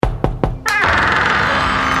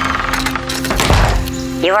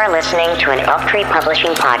You are listening to an Elf Tree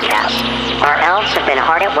Publishing podcast. Our elves have been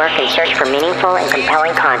hard at work in search for meaningful and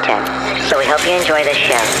compelling content, so we hope you enjoy this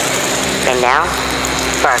show. And now,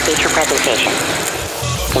 for our feature presentation.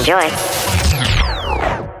 Enjoy.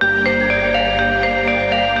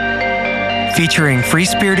 Featuring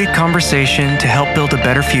free-spirited conversation to help build a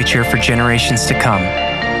better future for generations to come.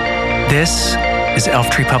 This is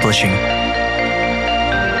Elf Tree Publishing.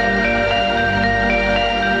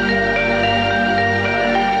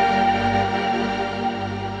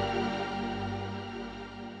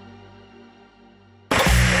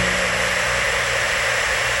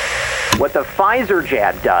 What the Pfizer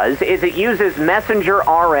jab does is it uses messenger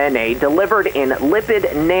RNA delivered in lipid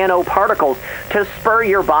nanoparticles to spur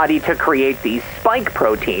your body to create these spike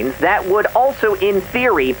proteins that would also, in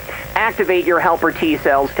theory, activate your helper T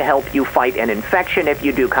cells to help you fight an infection if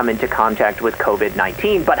you do come into contact with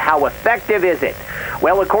COVID-19. But how effective is it?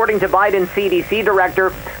 Well, according to Biden's CDC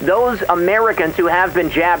director, those Americans who have been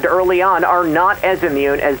jabbed early on are not as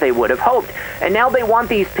immune as they would have hoped. And now they want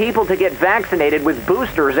these people to get vaccinated with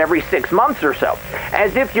boosters every 6 months or so,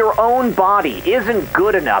 as if your own body isn't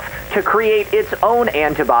good enough to create its own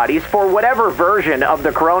antibodies for whatever version of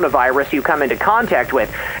the coronavirus you come into contact with,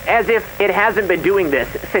 as if it hasn't been doing this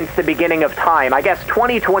since the beginning of time. I guess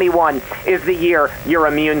 2021 is the year your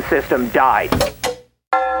immune system died.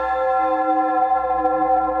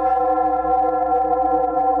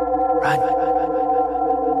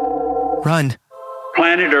 Run.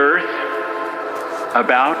 Planet Earth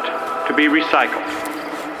about to be recycled.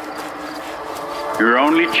 Your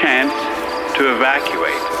only chance to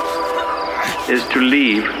evacuate is to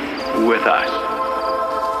leave with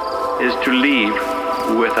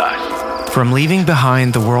us. From leaving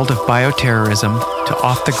behind the world of bioterrorism to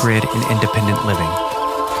off the grid and independent living.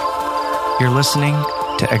 You're listening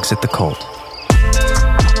to Exit the Cult.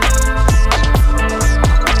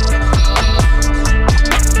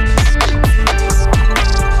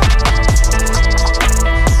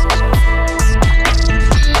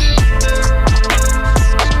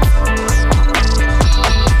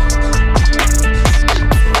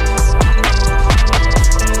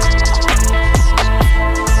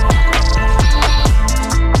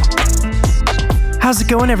 How's it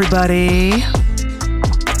going, everybody?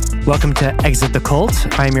 Welcome to Exit the Cult.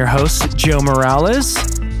 I'm your host, Joe Morales.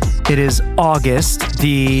 It is August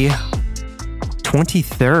the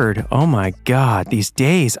 23rd. Oh my God, these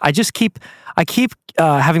days. I keep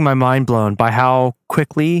having my mind blown by how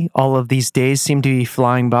quickly all of these days seem to be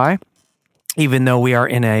flying by, even though we are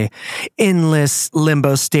in a endless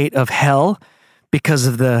limbo state of hell because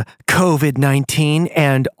of the COVID-19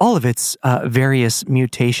 and all of its various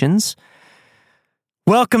mutations.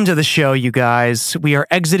 Welcome to the show, you guys. We are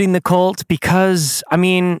exiting the cult because,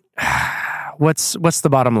 what's the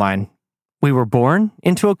bottom line? We were born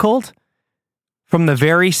into a cult. From the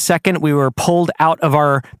very second we were pulled out of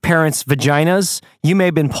our parents' vaginas, you may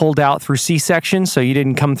have been pulled out through C-section, so you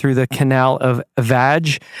didn't come through the canal of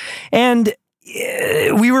vag. And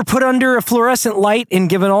we were put under a fluorescent light and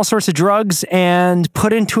given all sorts of drugs and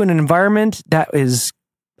put into an environment that is,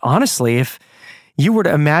 honestly, if you were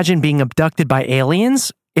to imagine being abducted by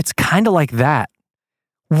aliens, it's kind of like that.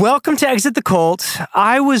 Welcome to Exit the Cult.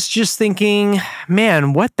 I was just thinking,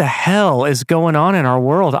 man, what the hell is going on in our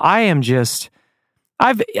world? I don't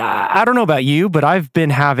know about you, but I've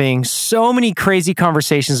been having so many crazy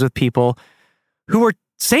conversations with people who are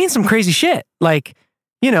saying some crazy shit. Like,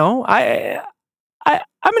 I'm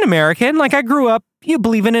an American. Like, I grew up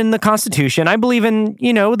believing in the Constitution. I believe in,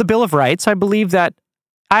 the Bill of Rights. I believe that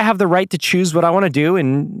I have the right to choose what I want to do,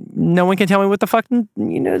 and no one can tell me what the fuck to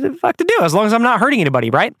do, as long as I'm not hurting anybody,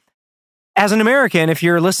 right? As an American, if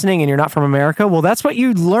you're listening and you're not from America, well, that's what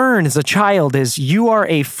you learn as a child, is you are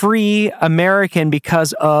a free American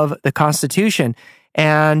because of the Constitution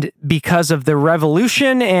and because of the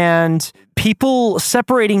Revolution and people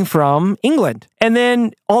separating from England. And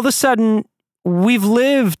then all of a sudden, we've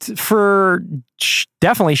lived for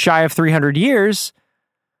definitely shy of 300 years,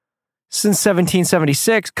 since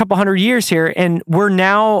 1776, a couple hundred years here, and we're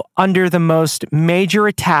now under the most major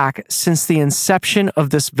attack since the inception of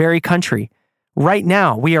this very country. Right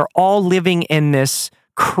now, we are all living in this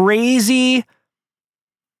crazy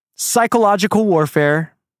psychological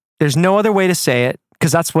warfare. There's no other way to say it,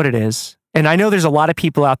 because that's what it is. And I know there's a lot of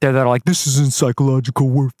people out there that are like, this isn't psychological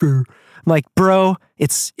warfare. I'm like, bro,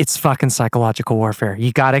 it's fucking psychological warfare.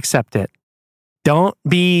 You gotta accept it. Don't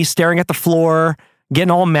be staring at the floor, getting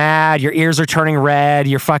all mad, your ears are turning red,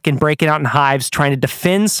 you're fucking breaking out in hives trying to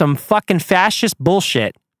defend some fucking fascist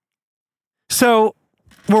bullshit. So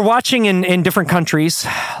We're watching in different countries,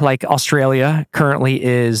 like Australia currently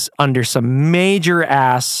is under some major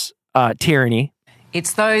ass tyranny.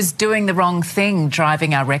 It's those doing the wrong thing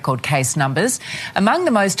driving our record case numbers. Among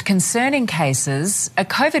the most concerning cases, a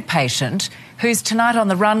COVID patient who's tonight on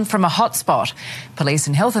the run from a hotspot. Police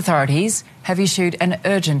and health authorities have issued an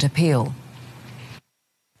urgent appeal.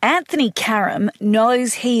 Anthony Karam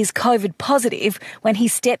knows he is COVID positive when he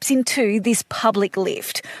steps into this public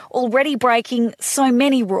lift. Already breaking so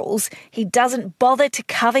many rules, he doesn't bother to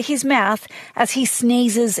cover his mouth as he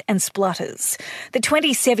sneezes and splutters. The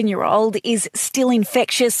 27-year-old is still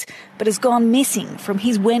infectious but has gone missing from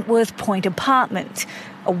his Wentworth Point apartment.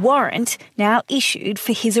 A warrant now issued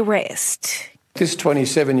for his arrest. This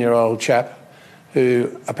 27-year-old chap,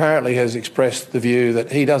 who apparently has expressed the view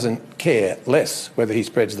that he doesn't care less whether he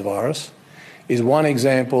spreads the virus, is one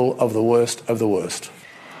example of the worst of the worst.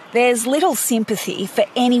 There's little sympathy for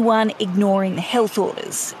anyone ignoring the health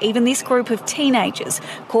orders, even this group of teenagers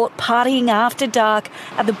caught partying after dark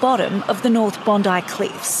at the bottom of the North Bondi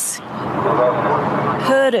Cliffs.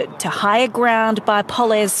 Herded to higher ground by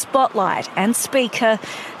Polaire's spotlight and speaker,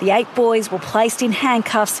 the 8 boys were placed in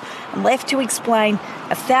handcuffs and left to explain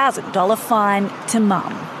a $1,000 fine to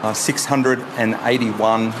mum.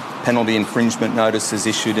 681 penalty infringement notices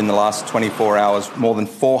issued in the last 24 hours. More than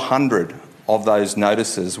 400 of those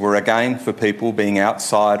notices were again for people being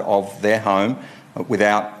outside of their home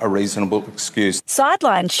without a reasonable excuse.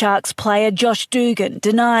 Sideline Sharks player Josh Dugan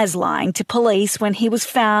denies lying to police when he was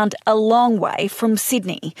found a long way from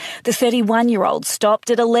Sydney. The 31-year-old stopped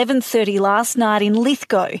at 11:30 last night in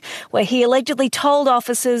Lithgow, where he allegedly told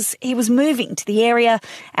officers he was moving to the area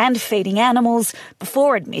and feeding animals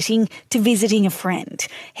before admitting to visiting a friend.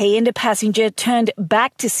 He and a passenger turned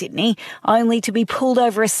back to Sydney, only to be pulled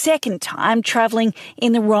over a second time, travelling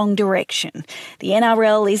in the wrong direction. The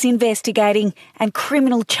NRL is investigating and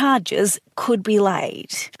criminal charges could be laid.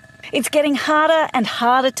 It's getting harder and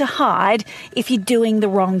harder to hide if you're doing the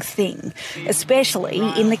wrong thing, especially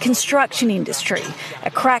in the construction industry, a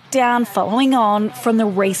crackdown following on from the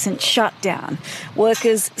recent shutdown.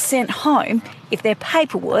 Workers sent home if their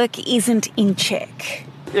paperwork isn't in check.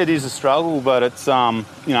 It is a struggle, but it's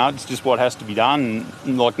it's just what has to be done.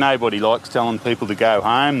 Like, nobody likes telling people to go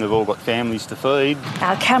home. They've all got families to feed.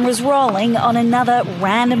 Our cameras rolling on another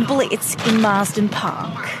random blitz in Marsden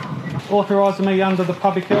Park. Authorising me under the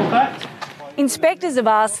Public Health Act. Inspectors have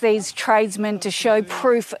asked these tradesmen to show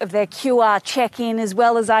proof of their QR check-in as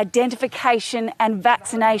well as identification and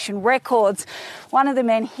vaccination records. One of the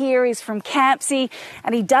men here is from Campsie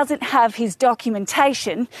and he doesn't have his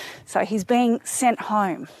documentation, so he's being sent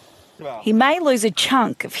home. He may lose a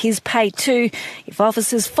chunk of his pay too if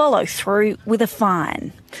officers follow through with a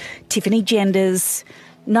fine. Tiffany Genders,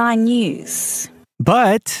 9 News.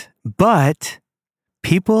 But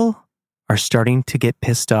people are starting to get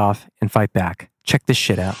pissed off and fight back. Check this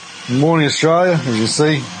shit out. Morning, Australia. As you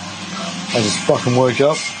see, I just fucking woke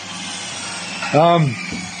up.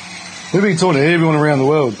 We've been talking to everyone around the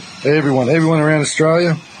world. Everyone around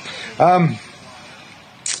Australia.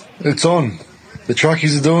 It's on. The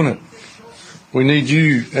truckies are doing it. We need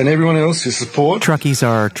you and everyone else to support. Truckies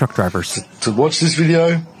are truck drivers. To watch this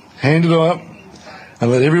video, hand it up, and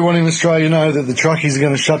let everyone in Australia know that the truckies are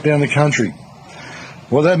going to shut down the country.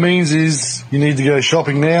 What that means is you need to go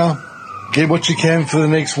shopping now, get what you can for the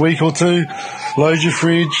next week or two, load your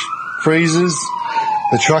fridge, freezers.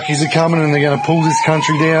 The truckies are coming and they're going to pull this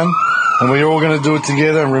country down, and we're all going to do it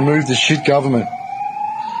together and remove the shit government.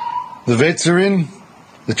 The vets are in,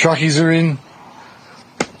 the truckies are in,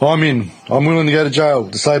 I'm in. I'm willing to go to jail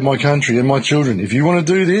to save my country and my children. If you want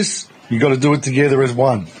to do this, you've got to do it together as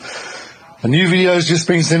one. A new video has just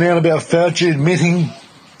been sent out about Fauci admitting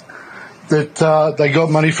that they got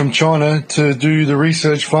money from China to do the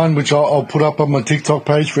research fund, which I'll put up on my TikTok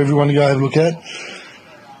page for everyone to go have a look at.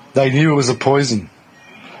 They knew it was a poison.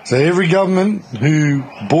 So every government who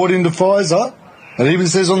bought into Pfizer, it even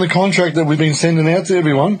says on the contract that we've been sending out to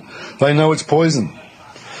everyone, they know it's poison.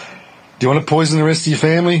 Do you want to poison the rest of your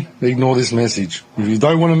family? Ignore this message. If you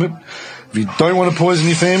don't want to poison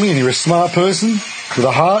your family and you're a smart person with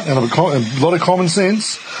a heart and a lot of common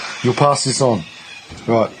sense, you'll pass this on.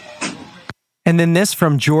 Right. And then this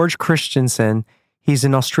from George Christensen. He's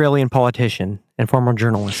an Australian politician and former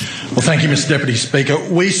journalist. Well, thank you, Mr. Deputy Speaker.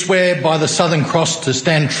 We swear by the Southern Cross to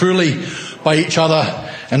stand truly by each other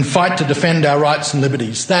and fight to defend our rights and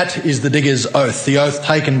liberties. That is the Diggers' Oath, the oath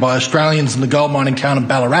taken by Australians in the gold mining town of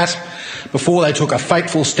Ballarat before they took a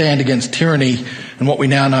fateful stand against tyranny and what we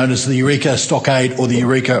now know as the Eureka Stockade or the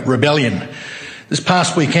Eureka Rebellion. This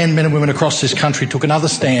past weekend, men and women across this country took another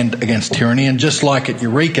stand against tyranny, and just like at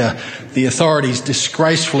Eureka, the authorities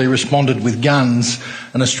disgracefully responded with guns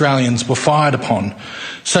and Australians were fired upon.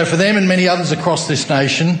 So for them and many others across this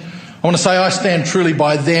nation, I want to say I stand truly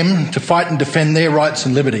by them to fight and defend their rights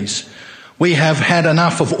and liberties. We have had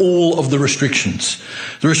enough of all of the restrictions.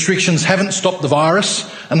 The restrictions haven't stopped the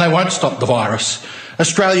virus, and they won't stop the virus.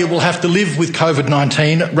 Australia will have to live with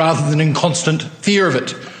COVID-19 rather than in constant fear of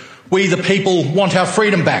it. We, the people, want our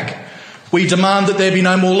freedom back. We demand that there be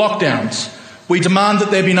no more lockdowns. We demand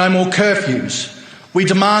that there be no more curfews. We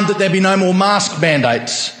demand that there be no more mask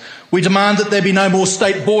mandates. We demand that there be no more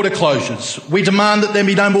state border closures. We demand that there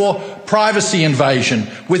be no more privacy invasion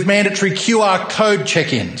with mandatory QR code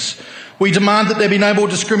check-ins. We demand that there be no more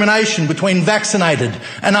discrimination between vaccinated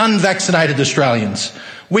and unvaccinated Australians.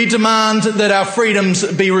 We demand that our freedoms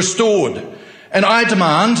be restored. And I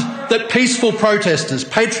demand that peaceful protesters,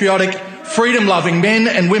 patriotic, freedom-loving men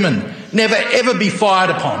and women never ever be fired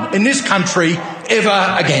upon in this country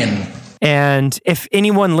ever again. And if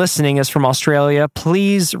anyone listening is from Australia,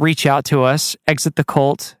 please reach out to us,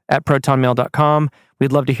 exitthecult@protonmail.com.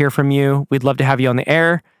 We'd love to hear from you. We'd love to have you on the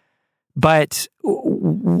air. But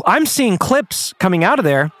I'm seeing clips coming out of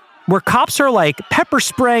there where cops are like pepper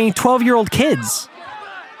spraying 12-year-old kids.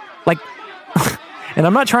 Like, and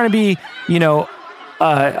I'm not trying to be,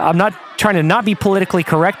 I'm not trying to not be politically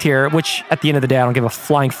correct here, which at the end of the day, I don't give a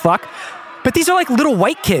flying fuck. But these are like little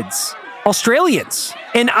white kids, Australians.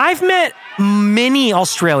 And I've met many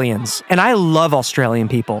Australians, and I love Australian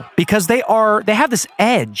people because they have this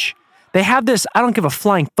edge. They have this, I don't give a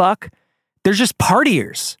flying fuck. They're just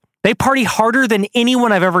partiers. They party harder than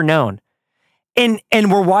anyone I've ever known. And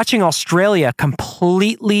we're watching Australia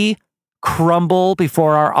completely crumble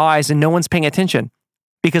before our eyes, and no one's paying attention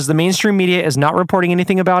because the mainstream media is not reporting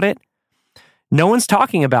anything about it. No one's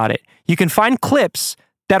talking about it. You can find clips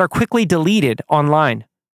that are quickly deleted online.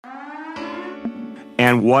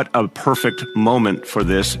 And what a perfect moment for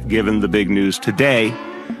this, given the big news today.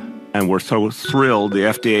 And we're so thrilled the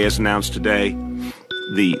FDA has announced today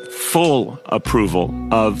the full approval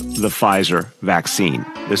of the Pfizer vaccine.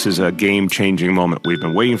 This is a game-changing moment. We've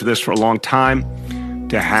been waiting for this for a long time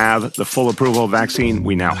to have the full approval of vaccine.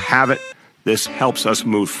 We now have it. This helps us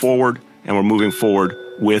move forward, and we're moving forward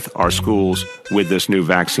with our schools with this new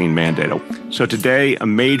vaccine mandate. So today, a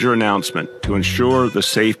major announcement to ensure the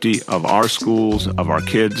safety of our schools, of our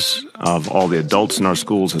kids, of all the adults in our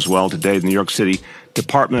schools as well. Today, the New York City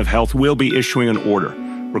Department of Health will be issuing an order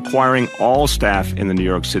requiring all staff in the New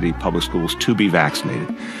York City public schools to be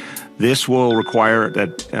vaccinated. This will require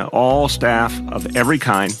that all staff of every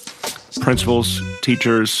kind, principals,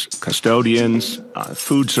 teachers, custodians,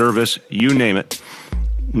 food service, you name it,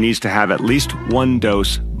 needs to have at least one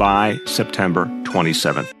dose by September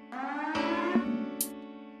 27th.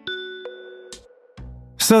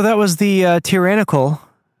 So that was the tyrannical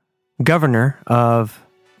governor of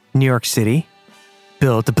New York City,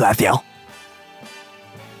 Bill de Blasio.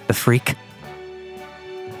 The freak.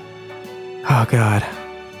 Oh, God.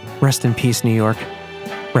 Rest in peace, New York.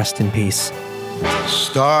 Rest in peace.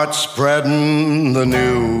 Start spreading the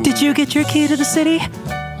news. Did you get your key to the city?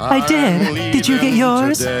 I did. Did you get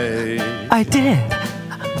yours? Today. I did.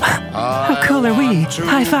 How cool are we?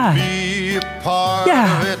 High five.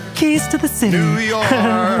 Yeah, keys to the city. New York,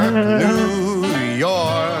 New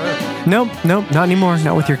York. Nope, not anymore.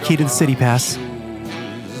 Not with your key to the city pass.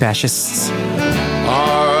 Fascists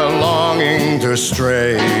are longing to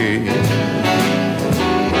stray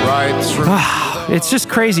right through. It's just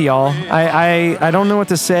crazy, y'all. I don't know what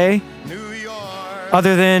to say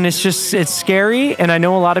other than it's scary, and I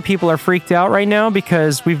know a lot of people are freaked out right now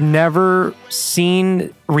because we've never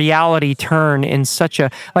seen reality turn in such a,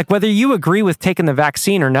 like, whether you agree with taking the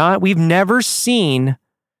vaccine or not, we've never seen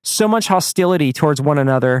so much hostility towards one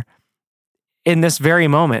another in this very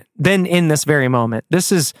moment.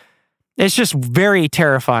 It's just very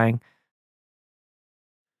terrifying.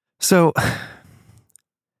 So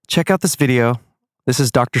check out this video. This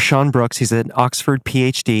is Dr. Sean Brooks. He's an Oxford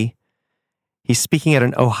PhD. He's speaking at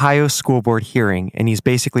an Ohio school board hearing, and he's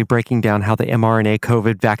basically breaking down how the mRNA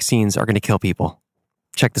COVID vaccines are going to kill people.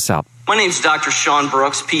 Check this out. My name's Dr. Sean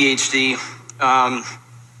Brooks, PhD,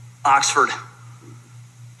 Oxford.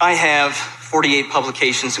 I have 48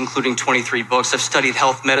 publications, including 23 books. I've studied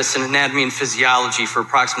health, medicine, anatomy, and physiology for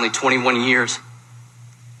approximately 21 years.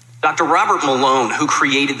 Dr. Robert Malone, who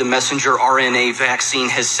created the messenger RNA vaccine,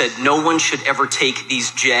 has said no one should ever take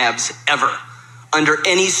these jabs ever, under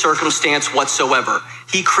any circumstance whatsoever.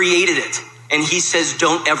 He created it, and he says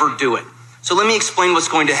don't ever do it. So let me explain what's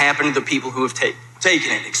going to happen to the people who have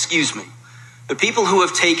taken it. Excuse me. The people who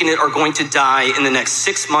have taken it are going to die in the next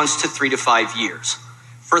 6 months to 3 to 5 years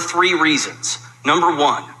for 3 reasons. Number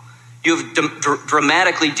one, you have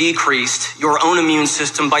dramatically decreased your own immune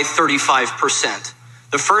system by 35%.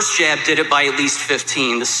 The first jab did it by at least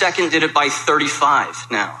 15. The second did it by 35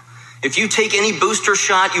 now. If you take any booster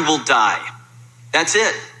shot, you will die. That's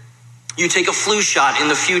it. You take a flu shot in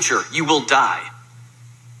the future, you will die.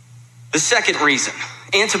 The second reason,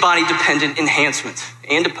 antibody-dependent enhancement.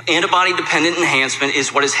 Antibody-dependent enhancement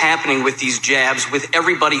is what is happening with these jabs with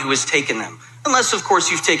everybody who has taken them. Unless, of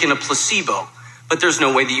course, you've taken a placebo, but there's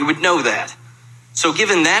no way that you would know that. So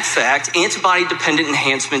given that fact, antibody-dependent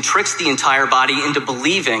enhancement tricks the entire body into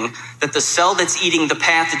believing that the cell that's eating the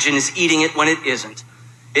pathogen is eating it when it isn't.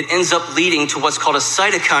 It ends up leading to what's called a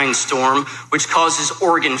cytokine storm, which causes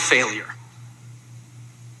organ failure.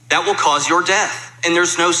 That will cause your death, and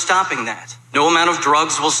there's no stopping that. No amount of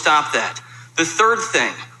drugs will stop that. The third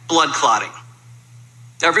thing, blood clotting.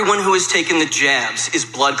 Everyone who has taken the jabs is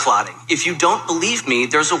blood clotting. If you don't believe me,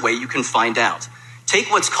 there's a way you can find out.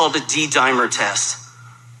 Take what's called a D-dimer test.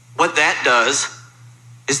 What that does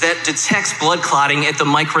is that detects blood clotting at the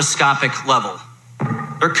microscopic level.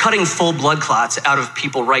 They're cutting full blood clots out of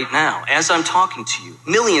people right now. As I'm talking to you,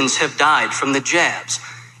 millions have died from the jabs.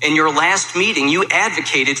 In your last meeting, you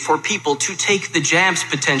advocated for people to take the jabs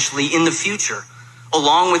potentially in the future,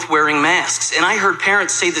 along with wearing masks. And I heard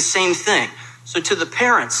parents say the same thing. So to the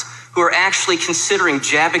parents who are actually considering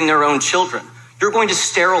jabbing their own children, you're going to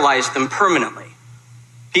sterilize them permanently.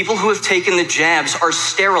 People who have taken the jabs are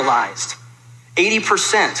sterilized.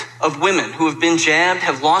 80% of women who have been jabbed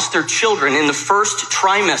have lost their children in the first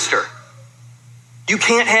trimester. You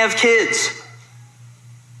can't have kids.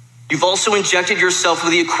 You've also injected yourself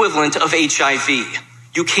with the equivalent of HIV.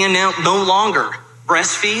 You can now no longer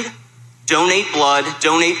breastfeed, donate blood,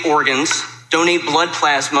 donate organs, donate blood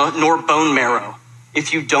plasma, nor bone marrow.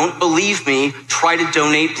 If you don't believe me, try to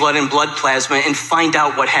donate blood and blood plasma and find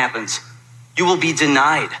out what happens. You will be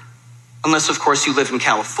denied. Unless, of course, you live in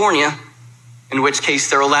California, in which case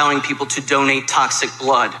they're allowing people to donate toxic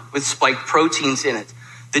blood with spike proteins in it.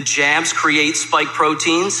 The jabs create spike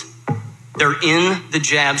proteins. They're in the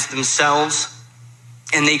jabs themselves,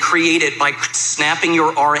 and they create it by snapping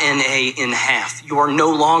your RNA in half. You are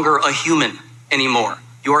no longer a human anymore.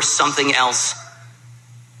 You are something else,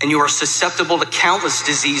 and you are susceptible to countless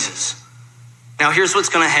diseases. Now, here's what's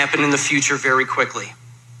going to happen in the future very quickly.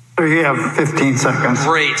 So you have 15 seconds.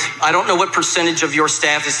 Great. I don't know what percentage of your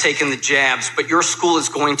staff has taken the jabs, but your school is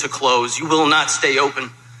going to close. You will not stay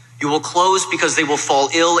open. You will close because they will fall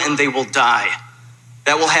ill and they will die.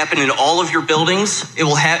 That will happen in all of your buildings.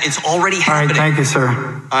 It's already happening. All right, thank you, sir.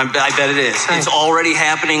 I bet it is. It's already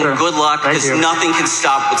happening. Sir. Good luck, because nothing can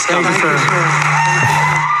stop what's coming. Thank you, sir.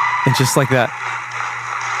 And just like that.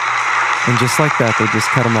 And just like that, they just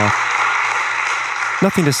cut him off.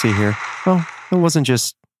 Nothing to see here. Well, it wasn't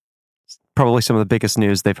just probably some of the biggest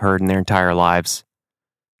news they've heard in their entire lives.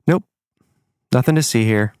 Nope. Nothing to see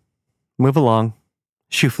here. Move along.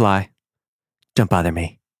 Shoo fly. Don't bother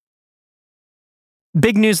me.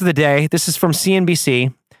 Big news of the day. This is from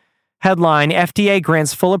CNBC. Headline, FDA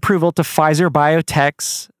grants full approval to Pfizer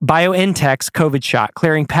BioNTech's COVID shot,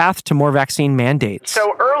 clearing path to more vaccine mandates.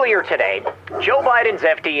 So earlier today, Joe Biden's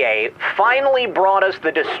FDA finally brought us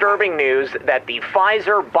the disturbing news that the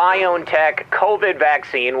Pfizer BioNTech COVID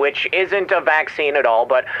vaccine, which isn't a vaccine at all,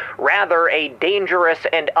 but rather a dangerous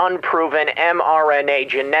and unproven mRNA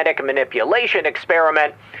genetic manipulation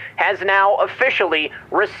experiment, has now officially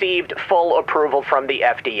received full approval from the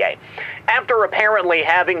FDA. After apparently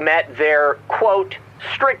having met their, quote,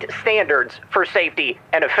 strict standards for safety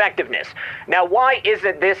and effectiveness. Now, why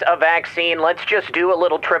isn't this a vaccine? Let's just do a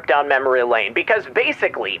little trip down memory lane. Because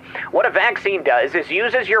basically, what a vaccine does is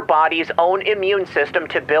uses your body's own immune system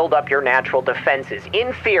to build up your natural defenses.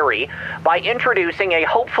 In theory, by introducing a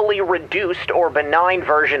hopefully reduced or benign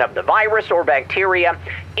version of the virus or bacteria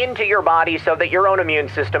into your body so that your own immune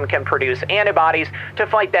system can produce antibodies to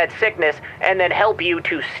fight that sickness and then help you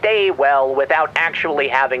to stay well without actually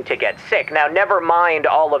having to get sick. Now, never mind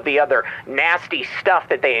all of the other nasty stuff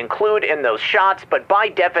that they include in those shots, but by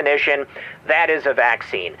definition, that is a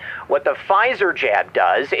vaccine. What the Pfizer jab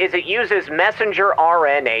does is it uses messenger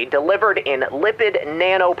RNA delivered in lipid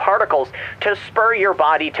nanoparticles to spur your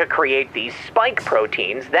body to create these spike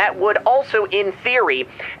proteins that would also, in theory,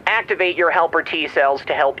 activate your helper T cells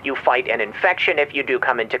to help you fight an infection if you do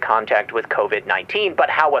come into contact with COVID-19.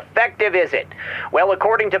 But how effective is it? Well,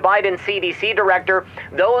 according to Biden's CDC director,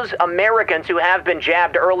 those Americans who have been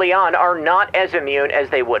jabbed early on are not as immune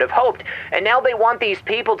as they would have hoped. And now they want these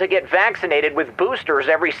people to get vaccinated with boosters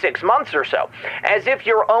every 6 months or so, as if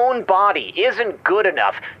your own body isn't good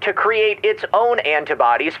enough to create its own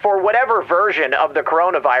antibodies for whatever version of the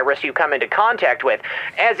coronavirus you come into contact with,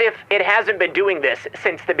 as if it hasn't been doing this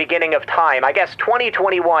since the beginning of time. I guess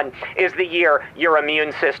 2021 is the year your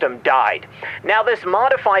immune system died. Now, this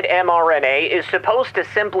modified mRNA is supposed to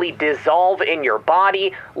simply dissolve in your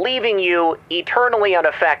body, leaving you eternally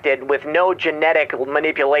unaffected with no genetic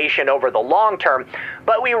manipulation over the long term,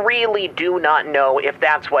 but we really do not know if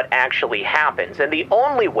that's what actually happens. And the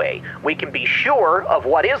only way we can be sure of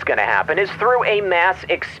what is going to happen is through a mass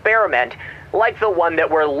experiment like the one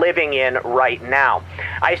that we're living in right now.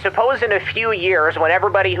 I suppose in a few years, when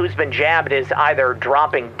everybody who's been jabbed is either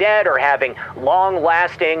dropping dead or having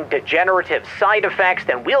long-lasting degenerative side effects,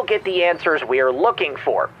 then we'll get the answers we're looking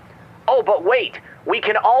for. Oh, but wait. We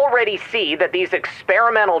can already see that these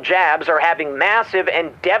experimental jabs are having massive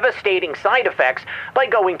and devastating side effects by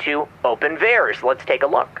going to OpenVAERS. Let's take a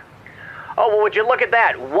look. Oh, well, would you look at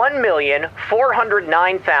that?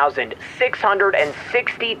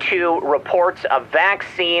 1,409,662 reports of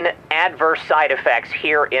vaccine adverse side effects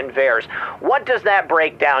here in VAERS. What does that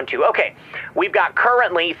break down to? Okay, we've got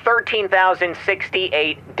currently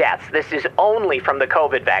 13,068 deaths. This is only from the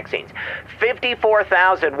COVID vaccines.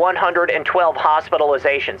 54,112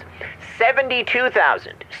 hospitalizations.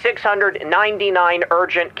 72,699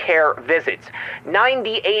 urgent care visits,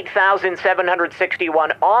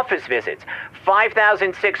 98,761 office visits,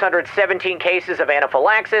 5,617 cases of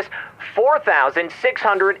anaphylaxis,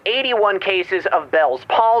 4,681 cases of Bell's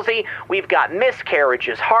palsy. We've got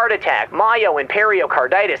miscarriages, heart attack, myo and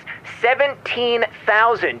periocarditis,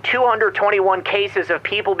 17,221 cases of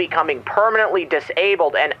people becoming permanently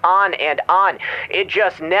disabled, and on and on. It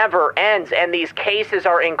just never ends, and these cases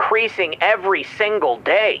are increasing every single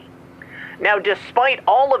day. Now, despite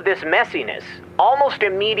all of this messiness, almost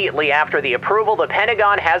immediately after the approval, the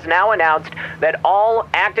Pentagon has now announced that all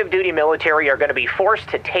active duty military are going to be forced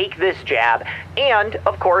to take this jab. And,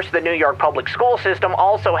 of course, the New York public school system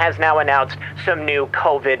also has now announced some new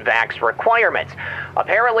COVID vax requirements.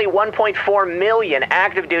 Apparently, 1.4 million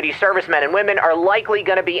active duty servicemen and women are likely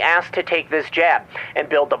going to be asked to take this jab. And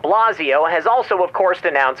Bill de Blasio has also, of course,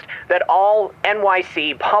 announced that all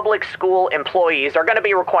NYC public school employees are going to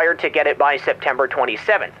be required to get it by September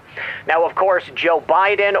 27th. Now, of course, Joe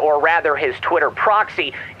Biden, or rather his Twitter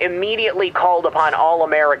proxy, immediately called upon all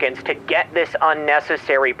Americans to get this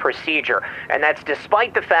unnecessary procedure. And that's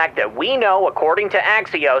despite the fact that we know, according to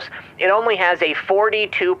Axios, it only has a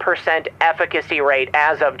 42% efficacy rate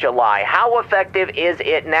as of July. How effective is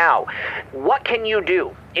it now? What can you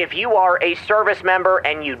do if you are a service member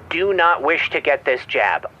and you do not wish to get this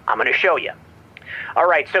jab? I'm going to show you. All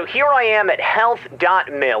right, so here I am at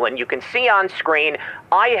health.mil, and you can see on screen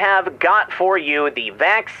I have got for you the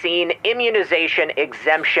Vaccine Immunization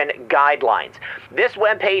Exemption Guidelines. This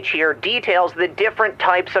webpage here details the different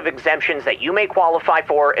types of exemptions that you may qualify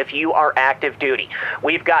for if you are active duty.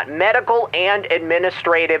 We've got medical and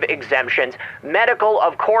administrative exemptions. Medical,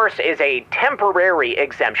 of course, is a temporary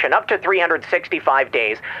exemption up to 365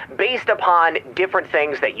 days based upon different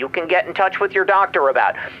things that you can get in touch with your doctor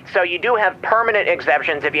about. So you do have permanent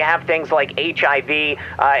exceptions if you have things like HIV,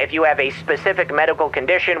 if you have a specific medical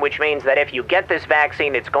condition, which means that if you get this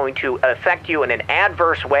vaccine, it's going to affect you in an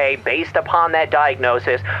adverse way based upon that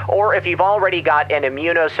diagnosis, or if you've already got an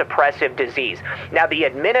immunosuppressive disease. Now, the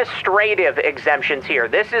administrative exemptions here,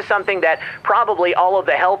 this is something that probably all of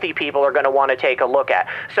the healthy people are going to want to take a look at.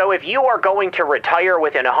 So if you are going to retire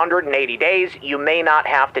within 180 days, you may not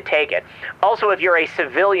have to take it. Also, if you're a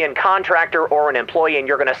civilian contractor or an employee and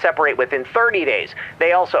you're going to separate within 30 days,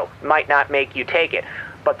 they also might not make you take it.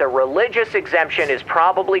 But the religious exemption is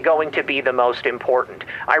probably going to be the most important.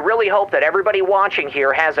 I really hope that everybody watching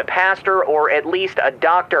here has a pastor or at least a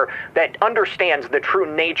doctor that understands the true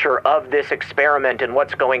nature of this experiment and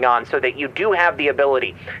what's going on, so that you do have the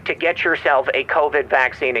ability to get yourself a COVID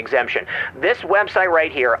vaccine exemption. This website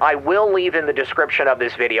right here, I will leave in the description of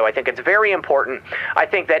this video. I think it's very important. I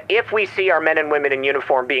think that if we see our men and women in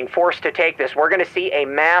uniform being forced to take this, we're going to see a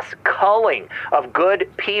mass culling of good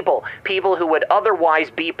people, people who would otherwise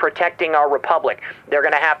be protecting our republic. They're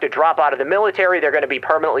going to have to drop out of the military. They're going to be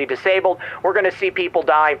permanently disabled. We're going to see people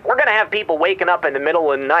die. We're going to have people waking up in the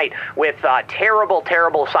middle of the night with terrible,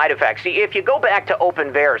 terrible side effects. If you go back to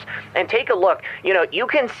Open VAERS and take a look, you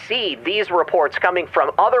can see these reports coming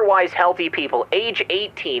from otherwise healthy people, age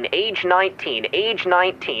 18, age 19, age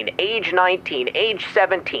 19, age 19, age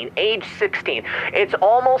 17, age 16. It's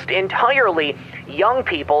almost entirely young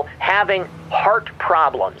people having heart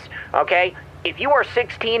problems, okay? If you are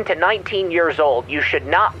 16 to 19 years old, you should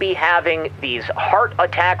not be having these heart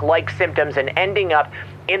attack-like symptoms and ending up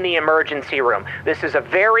in the emergency room. This is a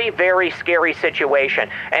very, very scary situation.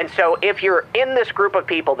 And so if you're in this group of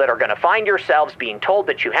people that are going to find yourselves being told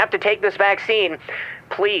that you have to take this vaccine,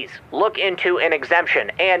 please look into an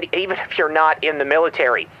exemption. And even if you're not in the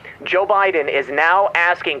military, Joe Biden is now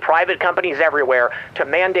asking private companies everywhere to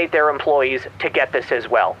mandate their employees to get this as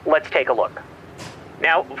well. Let's take a look.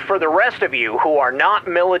 Now, for the rest of you who are not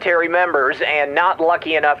military members and not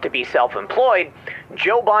lucky enough to be self-employed,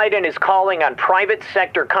 Joe Biden is calling on private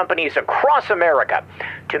sector companies across America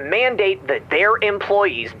to mandate that their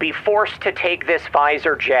employees be forced to take this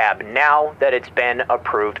Pfizer jab now that it's been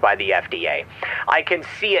approved by the FDA. I can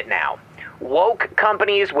see it now. Woke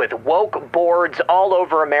companies with woke boards all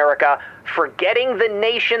over America, forgetting the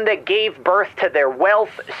nation that gave birth to their wealth,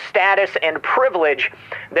 status, and privilege,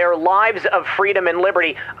 their lives of freedom and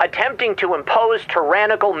liberty, attempting to impose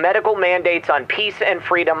tyrannical medical mandates on peace and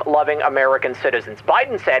freedom-loving American citizens.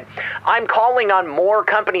 Biden said, "I'm calling on more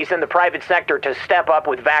companies in the private sector to step up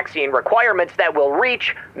with vaccine requirements that will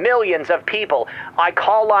reach millions of people. I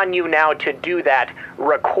call on you now to do that.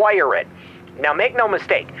 Require it." Now, make no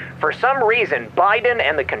mistake, for some reason, Biden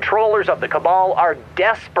and the controllers of the cabal are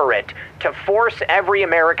desperate to force every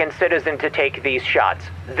American citizen to take these shots.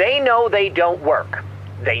 They know they don't work.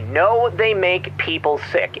 They know they make people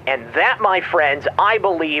sick. And that, my friends, I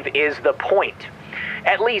believe is the point.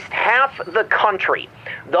 At least half the country,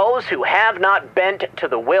 those who have not bent to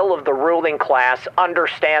the will of the ruling class,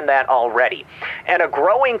 understand that already. And a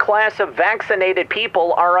growing class of vaccinated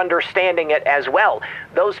people are understanding it as well.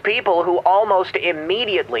 Those people who almost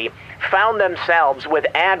immediately found themselves with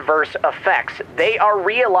adverse effects, they are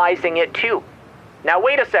realizing it too. Now,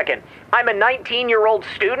 wait a second. I'm a 19-year-old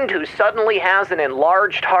student who suddenly has an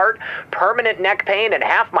enlarged heart, permanent neck pain, and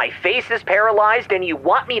half my face is paralyzed, and you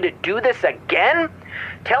want me to do this again?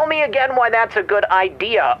 Tell me again why that's a good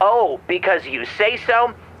idea. Oh, because you say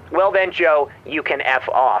so? Well then, Joe, you can F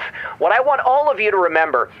off. What I want all of you to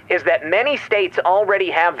remember is that many states already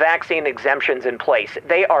have vaccine exemptions in place.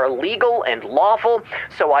 They are legal and lawful,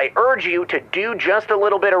 so I urge you to do just a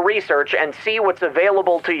little bit of research and see what's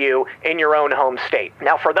available to you in your own home state.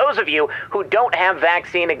 Now, for those of you who don't have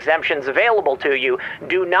vaccine exemptions available to you,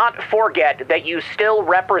 do not forget that you still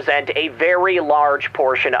represent a very large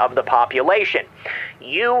portion of the population.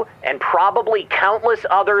 You and probably countless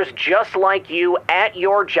others just like you at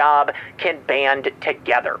your job can band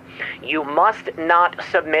together. You must not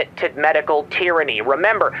submit to medical tyranny.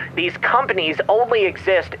 Remember, these companies only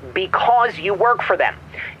exist because you work for them.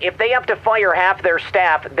 If they have to fire half their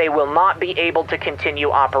staff, they will not be able to continue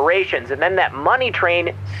operations. And then that money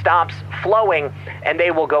train stops flowing and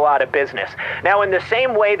they will go out of business. Now, in the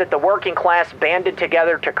same way that the working class banded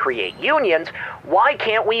together to create unions, why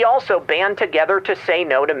can't we also band together to say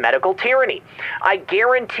no to medical tyranny? I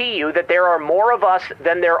guarantee you that there are more of us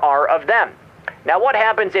than there are of them. Now, what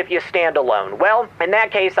happens if you stand alone? Well, in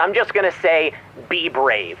that case, I'm just going to say, be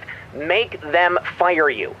brave. Make them fire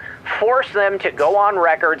you. Force them to go on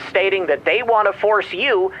record stating that they want to force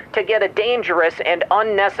you to get a dangerous and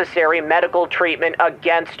unnecessary medical treatment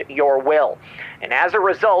against your will. And as a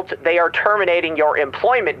result, they are terminating your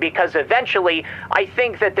employment because eventually I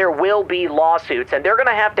think that there will be lawsuits and they're going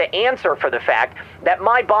to have to answer for the fact that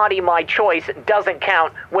my body, my choice doesn't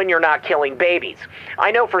count when you're not killing babies. I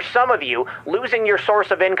know for some of you, losing your source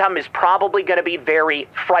of income is probably going to be very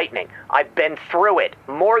frightening. I've been through it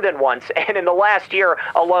more than once and in the last year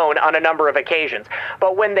alone on a number of occasions.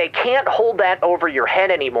 But when they can't hold that over your head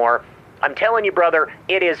anymore, I'm telling you, brother,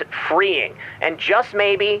 it is freeing. And just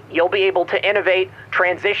maybe you'll be able to innovate,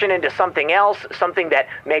 transition into something else, something that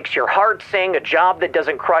makes your heart sing, a job that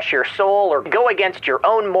doesn't crush your soul or go against your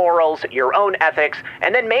own morals, your own ethics.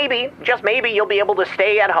 And then maybe, just maybe, you'll be able to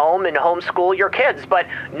stay at home and homeschool your kids. But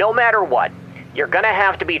no matter what, you're going to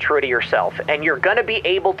have to be true to yourself, and you're going to be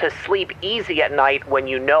able to sleep easy at night when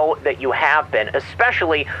you know that you have been,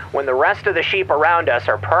 especially when the rest of the sheep around us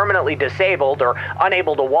are permanently disabled or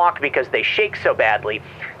unable to walk because they shake so badly.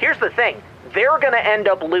 Here's the thing. they're going to end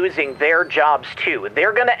up losing their jobs too.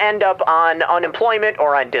 They're going to end up on unemployment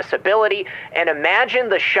or on disability. And imagine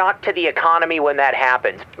the shock to the economy when that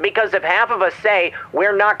happens. Because if half of us say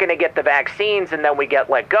we're not going to get the vaccines and then we get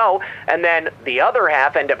let go, and then the other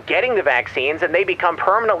half end up getting the vaccines and they become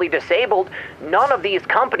permanently disabled, none of these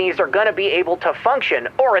companies are going to be able to function.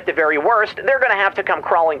 Or at the very worst, they're going to have to come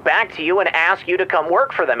crawling back to you and ask you to come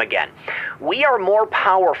work for them again. We are more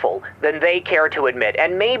powerful than they care to admit,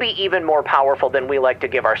 and maybe even more powerful than we like to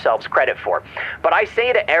give ourselves credit for. But I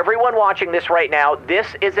say to everyone watching this right now, this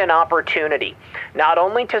is an opportunity, not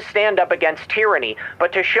only to stand up against tyranny,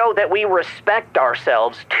 but to show that we respect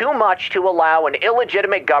ourselves too much to allow an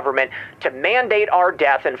illegitimate government to mandate our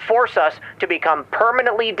death and force us to become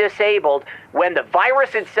permanently disabled when the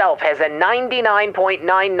virus itself has a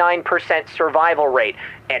 99.99% survival rate,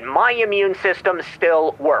 and my immune system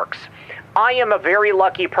still works. I am a very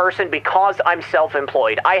lucky person because I'm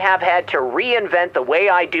self-employed. I have had to reinvent the way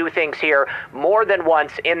I do things here more than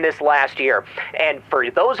once in this last year. And for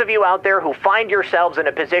those of you out there who find yourselves in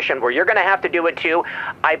a position where you're going to have to do it too,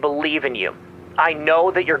 I believe in you. I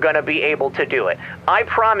know that you're going to be able to do it. I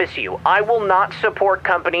promise you, I will not support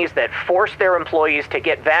companies that force their employees to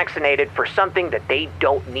get vaccinated for something that they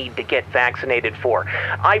don't need to get vaccinated for.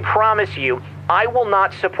 I promise you, I will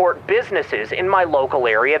not support businesses in my local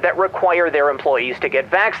area that require their employees to get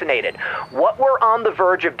vaccinated. What we're on the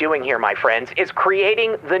verge of doing here, my friends, is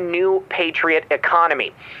creating the new patriot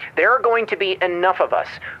economy. There are going to be enough of us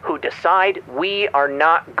who decide we are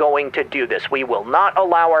not going to do this. We will not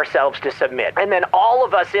allow ourselves to submit. And then all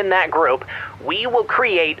of us in that group, we will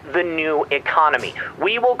create the new economy.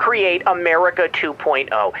 We will create America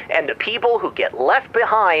 2.0. And the people who get left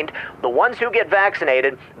behind, the ones who get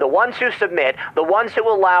vaccinated, the ones who submit, the ones who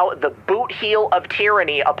allow the boot heel of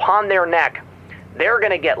tyranny upon their neck, they're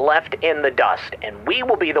going to get left in the dust, and we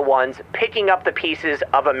will be the ones picking up the pieces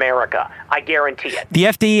of America. I guarantee it. The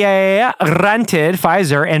FDA granted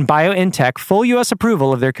Pfizer and BioNTech full U.S.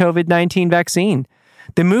 approval of their COVID-19 vaccine.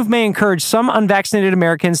 The move may encourage some unvaccinated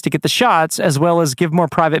Americans to get the shots, as well as give more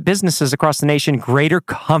private businesses across the nation greater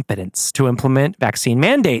confidence to implement vaccine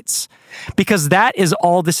mandates. Because that is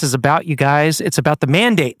all this is about, you guys. It's about the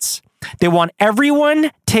mandates. They want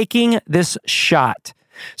everyone taking this shot.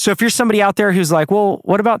 So if you're somebody out there who's like, well,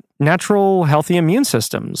 what about natural, healthy immune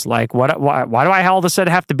systems? Like, why do I all of a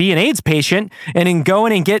sudden have to be an AIDS patient and then go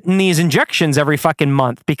in and getting these injections every fucking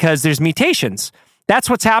month because there's mutations? That's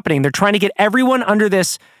what's happening. They're trying to get everyone under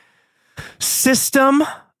this system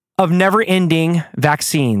of never-ending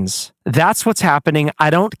vaccines. That's what's happening.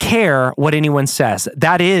 I don't care what anyone says.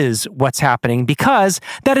 That is what's happening because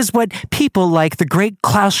that is what people like the great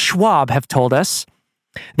Klaus Schwab have told us.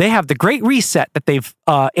 They have the Great Reset that they've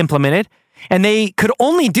implemented, and they could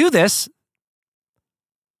only do this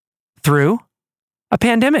through a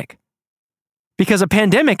pandemic. Because a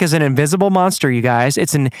pandemic is an invisible monster, you guys.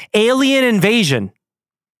 It's an alien invasion.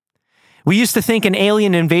 We used to think an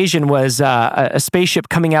alien invasion was a spaceship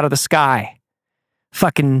coming out of the sky,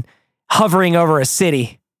 fucking hovering over a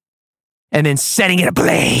city, and then setting it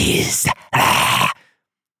ablaze.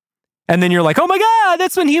 And then you're like, oh my God,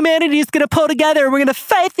 that's when humanity is going to pull together. We're going to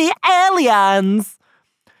fight the aliens.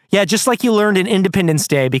 Yeah, just like you learned in Independence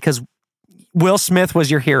Day because Will Smith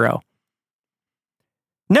was your hero.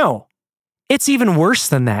 No, it's even worse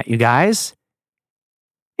than that, you guys.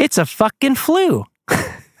 It's a fucking flu.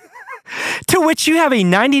 To which you have a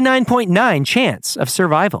 99.9 chance of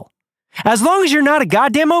survival. As long as you're not a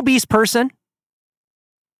goddamn obese person,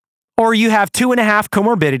 or you have 2.5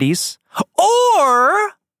 comorbidities,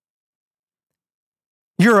 or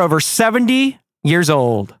you're over 70 years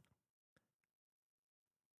old.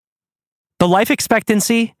 The life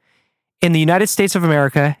expectancy in the United States of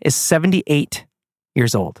America is 78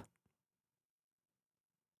 years old.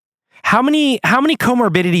 How many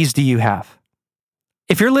comorbidities do you have?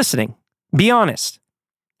 If you're listening, be honest.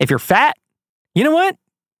 If you're fat, you know what?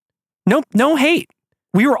 No hate.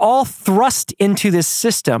 We were all thrust into this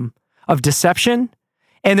system of deception.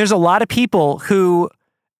 And there's a lot of people who,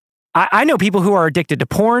 I know people who are addicted to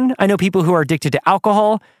porn. I know people who are addicted to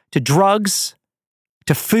alcohol, to drugs,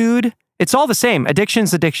 to food. It's all the same.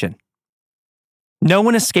 Addiction's addiction. No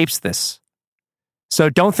one escapes this. So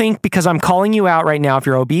don't think because I'm calling you out right now if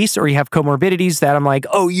you're obese or you have comorbidities that I'm like,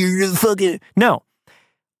 oh, you're fucking... No.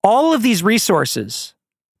 All of these resources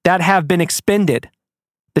that have been expended,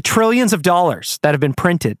 the trillions of dollars that have been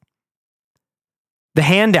printed, the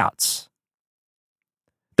handouts,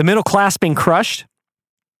 the middle class being crushed,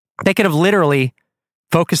 they could have literally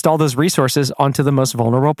focused all those resources onto the most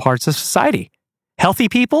vulnerable parts of society. Healthy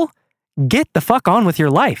people, get the fuck on with your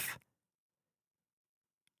life.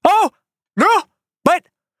 Oh, No, but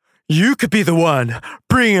you could be the one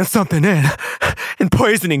bringing something in and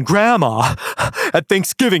poisoning grandma at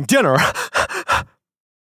Thanksgiving dinner.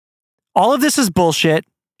 All of this is bullshit.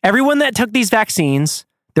 Everyone that took these vaccines,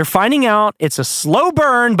 they're finding out it's a slow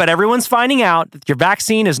burn, but everyone's finding out that your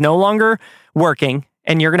vaccine is no longer working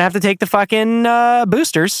and you're going to have to take the fucking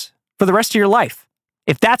boosters for the rest of your life.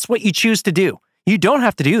 If that's what you choose to do, you don't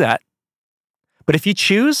have to do that. But if you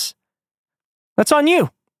choose, that's on you.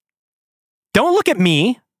 Don't look at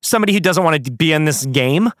me, somebody who doesn't want to be in this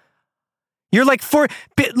game. You're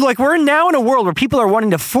we're now in a world where people are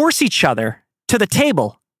wanting to force each other to the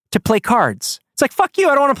table to play cards. It's like, fuck you,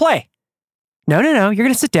 I don't want to play. No, you're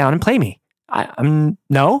going to sit down and play me. I'm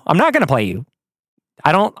not going to play you.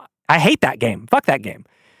 I hate that game. Fuck that game.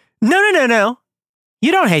 No.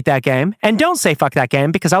 You don't hate that game. And don't say fuck that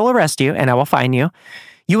game because I will arrest you and I will fine you.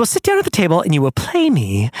 You will sit down at the table and you will play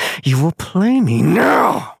me. You will play me.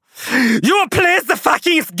 No. You will play the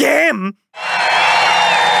fucking game.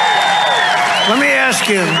 Let me ask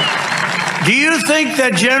you, do you think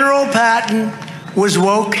that General Patton was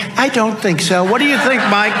woke? I don't think so. What do you think,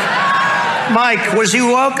 Mike? Mike, was he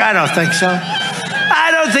woke? I don't think so.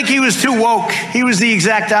 I don't think he was too woke. He was the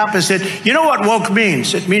exact opposite. You know what woke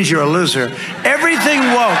means? It means you're a loser. Everything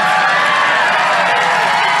woke.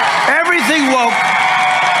 Everything woke.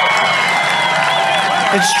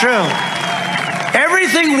 It's true.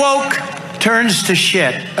 Everything woke turns to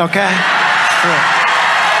shit, okay? It's true.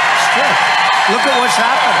 It's true. Look at what's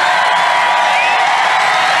happening.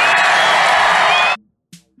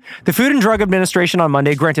 The Food and Drug Administration on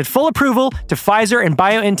Monday granted full approval to Pfizer and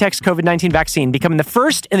BioNTech's COVID-19 vaccine, becoming the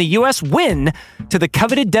first in the U.S. win to the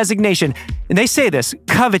coveted designation. And they say this,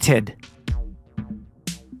 coveted.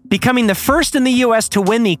 Becoming the first in the U.S. to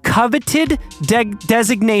win the coveted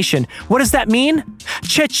designation. What does that mean?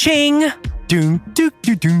 Cha-ching! Doom, doom,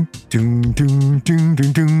 doom, doom, doom, doom, doom,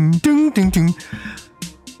 doom, doom, doom, doom.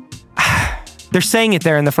 They're saying it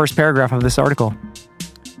there in the first paragraph of this article.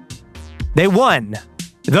 They won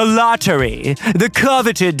the lottery, the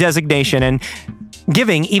coveted designation, and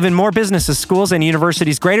giving even more businesses, schools, and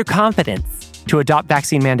universities greater confidence to adopt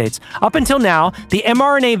vaccine mandates. Up until now, the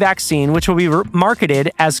mRNA vaccine, which will be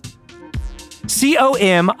marketed as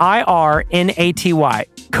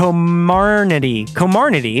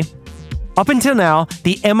Comirnaty. Up until now,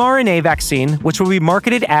 the mRNA vaccine, which will be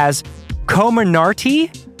marketed as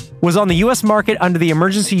Comirnaty, was on the U.S. market under the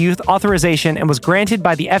Emergency Use Authorization and was granted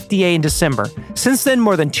by the FDA in December. Since then,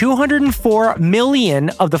 more than 204 million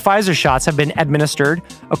of the Pfizer shots have been administered,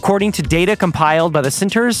 according to data compiled by the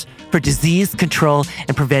Centers for Disease Control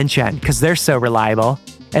and Prevention, because they're so reliable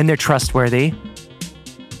and they're trustworthy.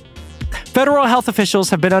 Federal health officials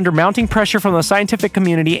have been under mounting pressure from the scientific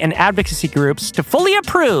community and advocacy groups to fully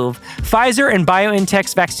approve Pfizer and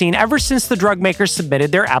BioNTech's vaccine ever since the drug makers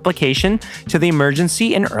submitted their application to the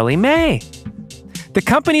emergency in early May. The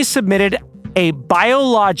companies submitted a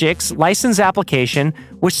biologics license application,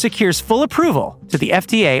 which secures full approval to the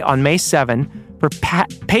FDA on May 7 for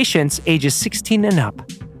patients ages 16 and up.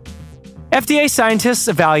 FDA scientists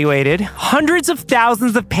evaluated hundreds of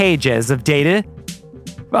thousands of pages of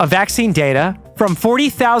vaccine data from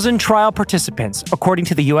 40,000 trial participants, according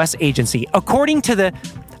to the U.S. agency. According to the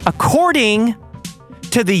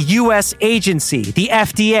U.S. agency, the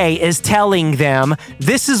FDA is telling them,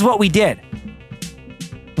 this is what we did.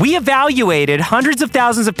 We evaluated hundreds of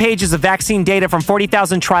thousands of pages of vaccine data from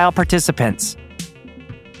 40,000 trial participants.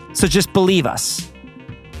 So just believe us.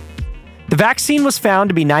 The vaccine was found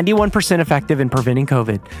to be 91% effective in preventing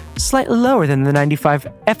COVID, slightly lower than the 95%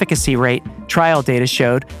 efficacy rate trial data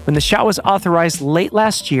showed when the shot was authorized late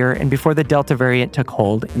last year and before the Delta variant took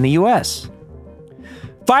hold in the U.S.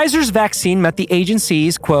 Pfizer's vaccine met the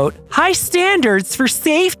agency's, quote, high standards for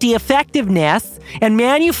safety, effectiveness, and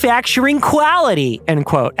manufacturing quality, end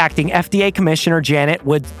quote, acting FDA Commissioner Janet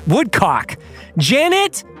Woodcock.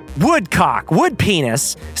 Janet Woodcock,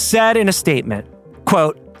 Woodpenis, said in a statement,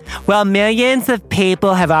 quote, while millions of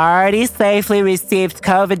people have already safely received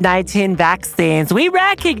COVID-19 vaccines, we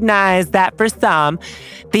recognize that for some,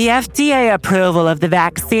 the FDA approval of the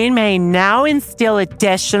vaccine may now instill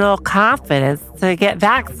additional confidence to get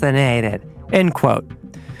vaccinated, end quote.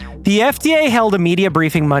 The FDA held a media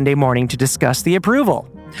briefing Monday morning to discuss the approval.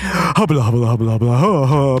 Patting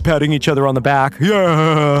each other on the back.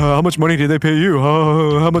 Yeah, how much money did they pay you?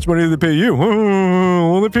 How much money did they pay you?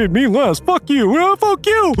 Well, they paid me less. Fuck you. Fuck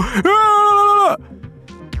you.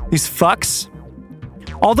 These fucks.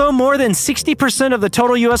 Although more than 60% of the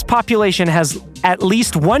total U.S. population has at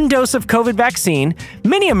least one dose of COVID vaccine,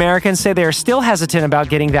 many Americans say they are still hesitant about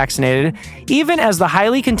getting vaccinated, even as the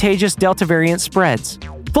highly contagious Delta variant spreads.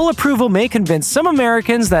 Full approval may convince some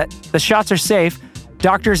Americans that the shots are safe,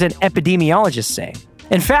 doctors and epidemiologists say.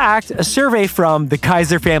 In fact, a survey from the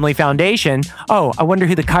Kaiser Family Foundation, I wonder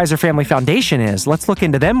who the Kaiser Family Foundation is. Let's look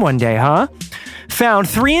into them one day, huh? Found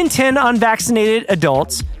 3 in 10 unvaccinated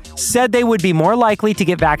adults said they would be more likely to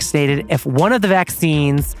get vaccinated if one of the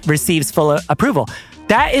vaccines receives full approval.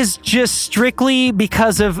 That is just strictly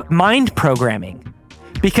because of mind programming.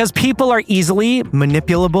 Because people are easily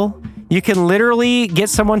manipulable. You can literally get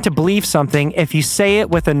someone to believe something if you say it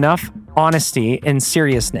with enough honesty and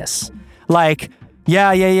seriousness. Like,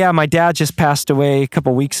 yeah, my dad just passed away a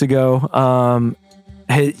couple weeks ago.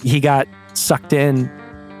 He got sucked in.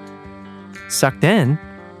 Sucked in?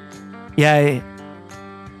 Yeah,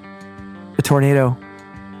 a tornado.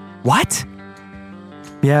 What?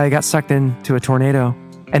 Yeah, I got sucked into a tornado.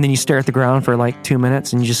 And then you stare at the ground for like 2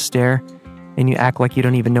 minutes and you just stare and you act like you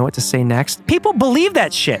don't even know what to say next. People believe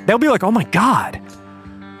that shit. They'll be like, oh my God.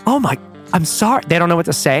 I'm sorry. They don't know what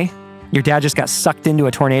to say. Your dad just got sucked into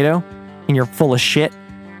a tornado and you're full of shit.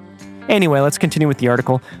 Anyway, let's continue with the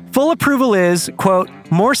article. Full approval is, quote,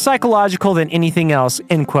 more psychological than anything else,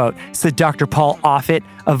 end quote, said Dr. Paul Offit,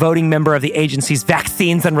 a voting member of the agency's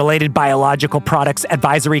Vaccines and Related Biological Products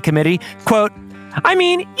Advisory Committee. Quote, I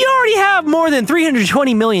mean, you already have more than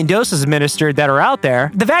 320 million doses administered that are out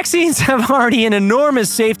there. The vaccines have already an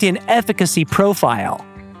enormous safety and efficacy profile.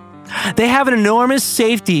 They have an enormous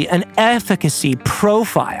safety and efficacy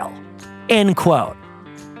profile, end quote.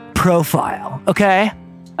 Profile, okay?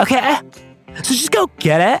 Okay? So just go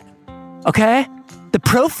get it, okay? The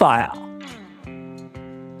profile.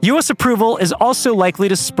 U.S. approval is also likely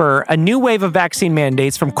to spur a new wave of vaccine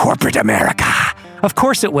mandates from corporate America. Of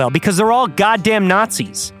course it will, because they're all goddamn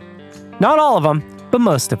Nazis. Not all of them, but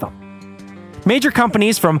most of them. Major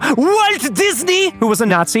companies from Walt Disney, who was a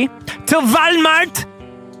Nazi, to Walmart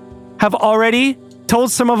have already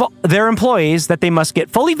told some of their employees that they must get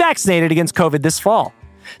fully vaccinated against COVID this fall.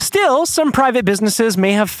 Still, some private businesses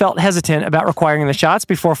may have felt hesitant about requiring the shots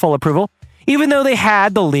before full approval, even though they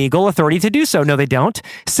had the legal authority to do so. No, they don't,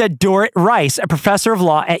 said Dorit Rice, a professor of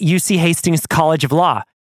law at UC Hastings College of Law.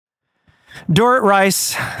 Dorit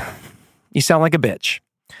Rice, you sound like a bitch.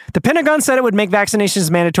 The Pentagon said it would make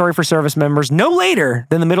vaccinations mandatory for service members no later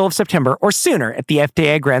than the middle of September or sooner if the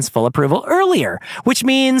FDA grants full approval earlier, which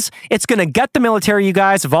means it's going to gut the military, you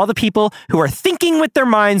guys, of all the people who are thinking with their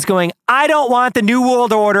minds going, I don't want the New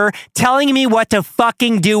World Order telling me what to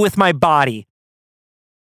fucking do with my body.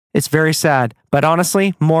 It's very sad, but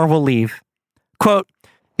honestly, more will leave. Quote,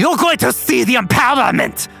 you're going to see the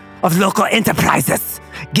empowerment of local enterprises,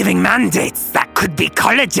 giving mandates that could be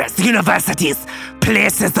colleges, universities,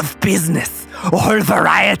 places of business, a whole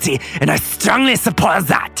variety, and I strongly support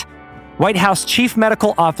that. White House Chief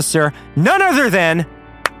Medical Officer, none other than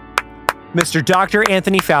Mr. Dr.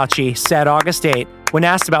 Anthony Fauci, said August 8, when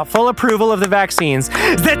asked about full approval of the vaccines,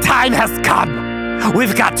 the time has come.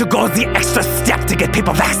 We've got to go the extra step to get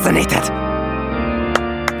people vaccinated.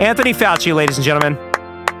 Anthony Fauci, ladies and gentlemen.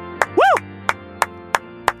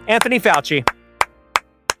 Anthony Fauci.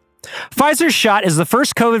 Pfizer's shot is the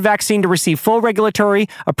first COVID vaccine to receive full regulatory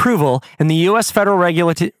approval, and the U.S. federal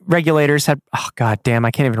regulators had... Oh, God damn,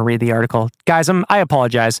 I can't even read the article. Guys, I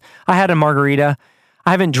apologize. I had a margarita.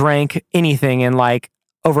 I haven't drank anything in like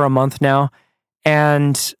over a month now,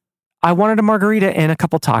 and I wanted a margarita and a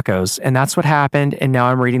couple tacos, and that's what happened, and now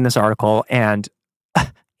I'm reading this article, and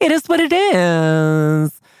it is what it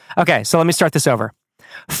is. Okay, so let me start this over.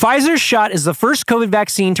 Pfizer's shot is the first COVID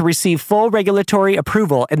vaccine to receive full regulatory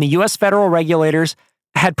approval, and the U.S. federal regulators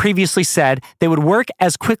had previously said they would work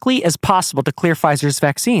as quickly as possible to clear Pfizer's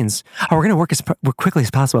vaccines. We're going to work as quickly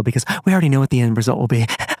as possible because we already know what the end result will be.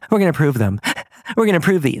 We're going to approve them. We're going to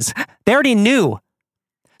approve these. They already knew.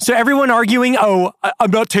 So everyone arguing,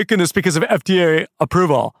 I'm not taking this because of FDA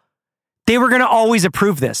approval. They were going to always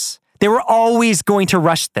approve this. They were always going to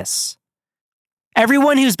rush this.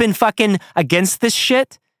 Everyone who's been fucking against this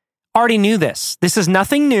shit already knew this. This is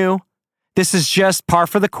nothing new. This is just par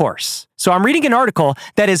for the course. So I'm reading an article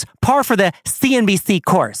that is par for the CNBC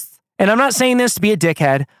course. And I'm not saying this to be a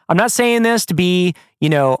dickhead. I'm not saying this to be,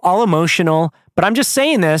 all emotional, but I'm just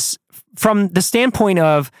saying this from the standpoint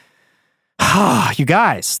of, you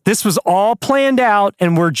guys, this was all planned out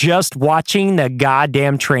and we're just watching the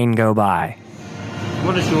goddamn train go by.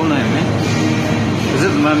 What is your name, man? Because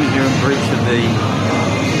at the moment you're in breach of the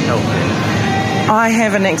healthcare. I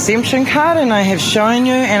have an exemption card and I have shown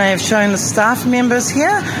you and I have shown the staff members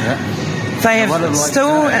here. Yep. They have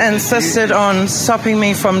still insisted on stopping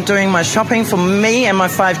me from doing my shopping for me and my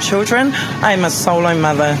 5 children. I'm a solo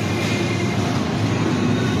mother.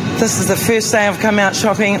 This is the first day I've come out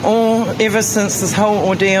shopping ever since this whole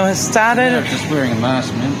ordeal has started. Yeah, just wearing a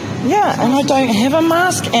mask, man. Yeah, and I don't have a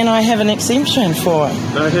mask, and I have an exemption for it.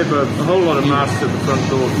 They have a whole lot of masks at the front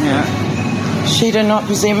door. Yeah. She did not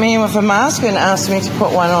present me with a mask and asked me to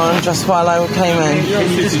put one on just while I came in.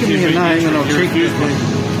 Just give me your name and I'll check you.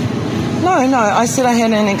 No, I said I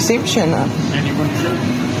had an exemption.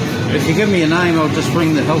 If you give me your name, I'll just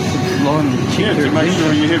ring the health line and check to make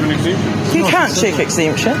sure you have an exemption. You can't check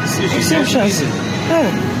exemptions. Yes, you exemptions. can. No.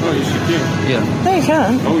 Oh, yes, you can. Yeah. No, you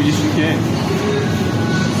can't. Oh, yes, you can.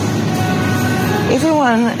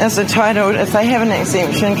 Everyone is entitled, if they have an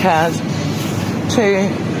exemption card, to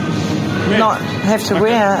not have to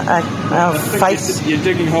wear a face You're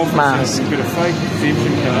digging holes mask. You've got a fake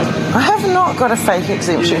exemption card. I have not got a fake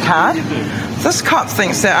exemption card. This cop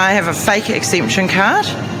thinks that I have a fake exemption card.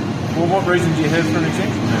 Well, what reason do you have for an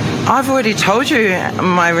exemption card? I've already told you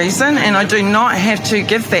my reason, and I do not have to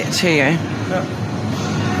give that to you. No.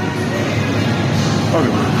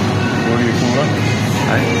 Okay. What do you call it?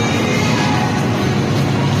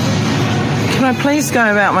 Can I please go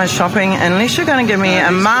about my shopping unless you're going to give me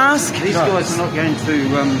a mask? These guys are not going to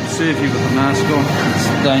serve you with a mask on. It's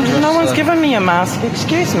dangerous. No one's given me a mask.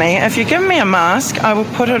 Excuse me. If you give me a mask, I will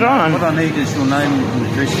put it on. What I need is your name and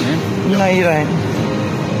address, ma'am. No, you don't.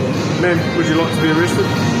 Ma'am, would you like to be arrested?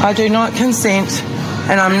 I do not consent,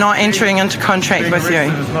 and I'm not entering into contract with you.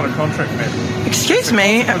 It's not a contract, ma'am. Excuse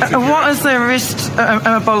me. What is the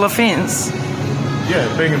arrestable offence? Yeah,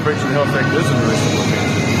 being in breach of the Health Act is an arrestable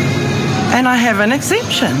offence. And I have an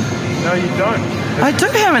exemption. No, you don't. I do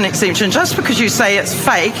have an exemption. Just because you say it's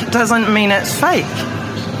fake doesn't mean it's fake.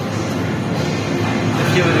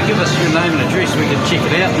 If you were to give us your name and address, we could check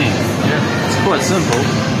it out then. Yeah. It's quite simple.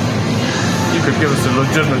 You could give us a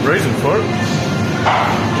legitimate reason for it.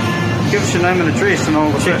 Give us your name and address and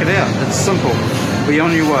I'll check it out. It's simple. Be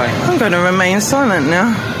on your way. I'm going to remain silent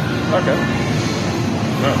now. Okay.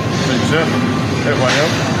 Well, exactly. That way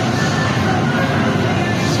help.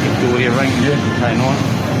 Skip the audio ring. Yeah. Hang on.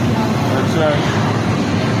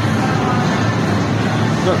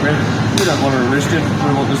 Look, man, we don't want to arrest him.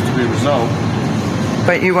 We want this to be resolved.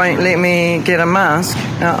 But you won't let me get a mask.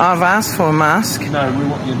 I've asked for a mask. No, we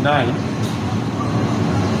want your name.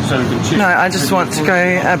 So we can check. No, I just want to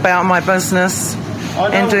go about my business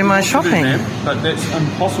and do my shopping. But that's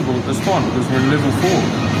impossible at this time because we're in level 4.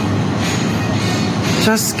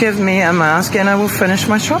 Just give me a mask and I will finish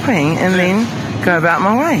my shopping and then go about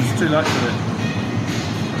my way. It's too late for that.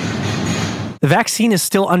 The vaccine is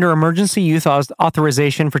still under emergency use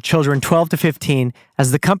authorization for children 12 to 15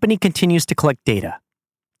 as the company continues to collect data.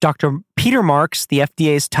 Dr. Peter Marks, the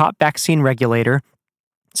FDA's top vaccine regulator,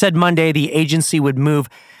 said Monday the agency would move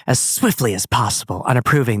as swiftly as possible on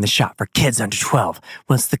approving the shot for kids under 12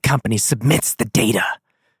 once the company submits the data.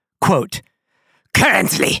 Quote,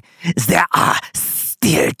 "Currently, there are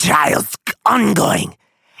still trials ongoing,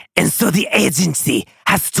 and so the agency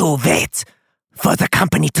has to wait for the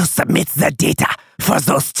company to submit the data for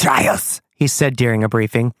those trials," he said during a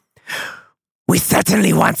briefing. "We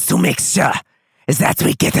certainly want to make sure that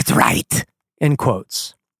we get it right," in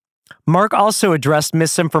quotes. Mark also addressed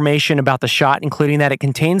misinformation about the shot, including that it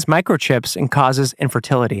contains microchips and causes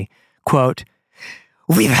infertility. Quote,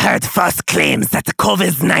 "We've heard false claims that the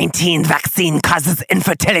COVID-19 vaccine causes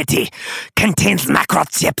infertility, contains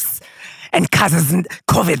microchips, and causes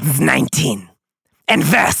COVID-19. And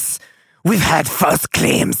thus, we've heard false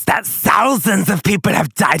claims that thousands of people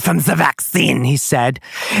have died from the vaccine," he said.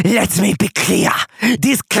 "Let me be clear.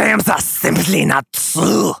 These claims are simply not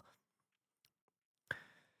true."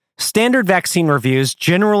 Standard vaccine reviews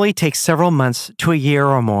generally take several months to a year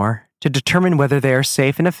or more to determine whether they are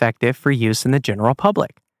safe and effective for use in the general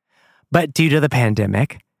public. But due to the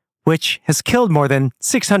pandemic, which has killed more than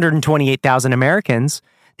 628,000 Americans,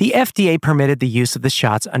 the FDA permitted the use of the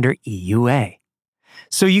shots under EUA.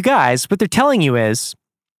 So you guys, what they're telling you is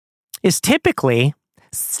typically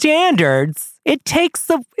standards. It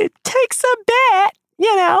takes a bit.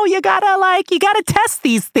 You gotta test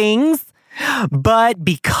these things. But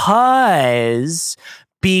because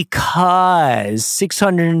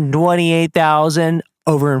 628,000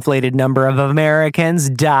 overinflated number of Americans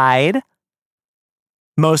died,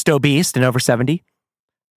 most obese and over 70,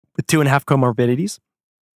 with 2.5 comorbidities,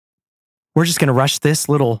 we're just going to rush this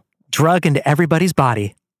little drug into everybody's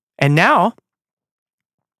body. And now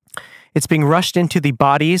it's being rushed into the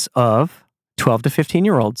bodies of 12 to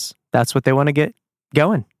 15-year-olds. That's what they want to get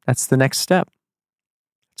going. That's the next step.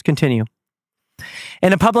 Let's continue.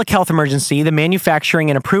 In a public health emergency, the manufacturing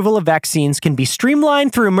and approval of vaccines can be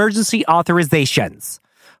streamlined through emergency authorizations.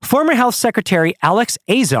 Former Health Secretary Alex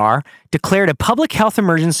Azar declared a public health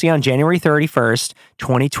emergency on January 31st,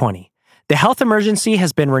 2020. The health emergency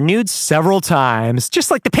has been renewed several times,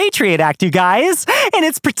 just like the Patriot Act, you guys, and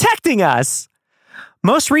it's protecting us.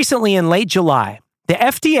 Most recently, in late July, the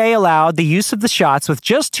FDA allowed the use of the shots with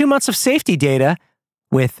just 2 months of safety data,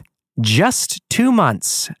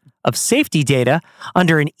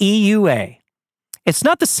 under an EUA. It's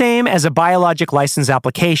not the same as a biologic license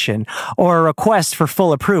application or a request for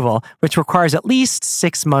full approval, which requires at least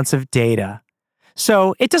 6 months of data.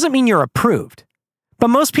 So it doesn't mean you're approved. But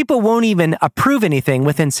most people won't even approve anything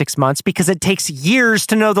within 6 months because it takes years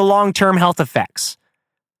to know the long-term health effects.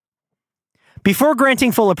 Before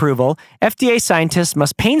granting full approval, FDA scientists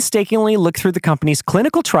must painstakingly look through the company's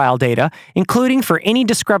clinical trial data, including for any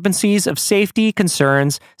discrepancies of safety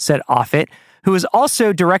concerns, said Offit, who is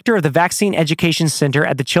also director of the Vaccine Education Center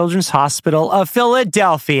at the Children's Hospital of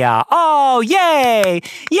Philadelphia. Oh, yay!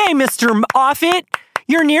 Yay, Mr. Offit!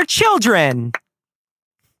 You're near children!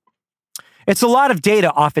 It's a lot of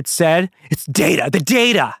data, Offit said. It's data, the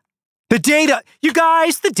data. The data. You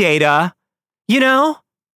guys, the data. You know?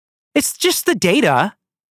 It's just the data.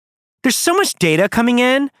 There's so much data coming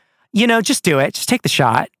in. You know, just do it. Just take the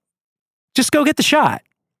shot. Just go get the shot.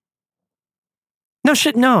 No,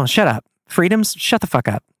 shut up. Freedoms, shut the fuck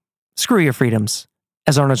up. Screw your freedoms,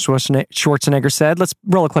 as Arnold Schwarzenegger said. Let's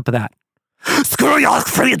roll a clip of that. Screw your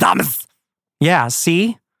freedoms! Yeah,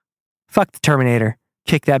 see? Fuck the Terminator.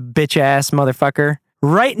 Kick that bitch-ass motherfucker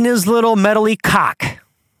right in his little metally cock.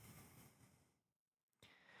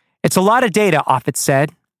 It's a lot of data, Offit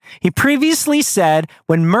said. He previously said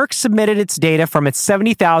when Merck submitted its data from its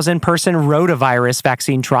 70,000-person rotavirus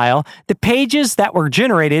vaccine trial, the pages that were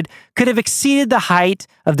generated could have exceeded the height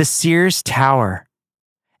of the Sears Tower,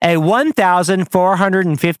 a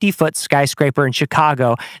 1,450-foot skyscraper in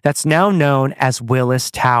Chicago that's now known as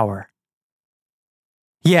Willis Tower.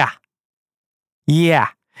 Yeah.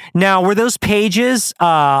 Now, were those pages,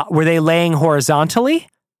 were they laying horizontally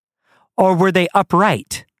or were they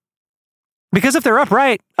upright? Because if they're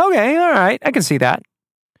upright, okay, all right, I can see that.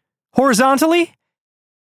 Horizontally?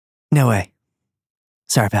 No way.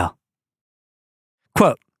 Sorry, pal.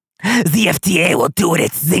 Quote, the FDA will do what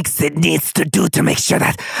it thinks it needs to do to make sure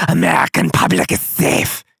that American public is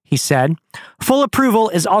safe, he said. Full approval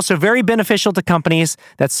is also very beneficial to companies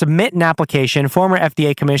that submit an application, former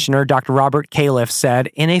FDA Commissioner Dr. Robert Califf said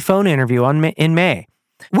in a phone interview in May.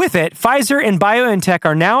 With it, Pfizer and BioNTech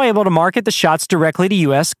are now able to market the shots directly to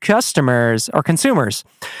U.S. customers or consumers.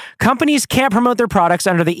 Companies can't promote their products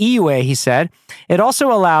under the EUA, he said. It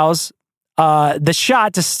also allows the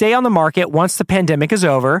shot to stay on the market once the pandemic is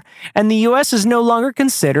over, and the U.S. is no longer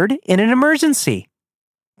considered in an emergency.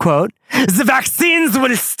 Quote, the vaccines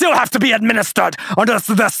will still have to be administered under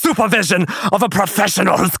the supervision of a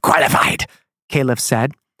professional who's qualified, Califf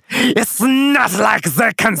said. It's not like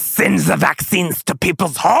they can send the vaccines to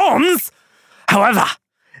people's homes. However,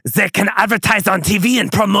 they can advertise on TV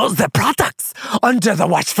and promote their products under the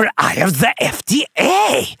watchful eye of the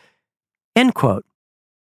FDA. End quote.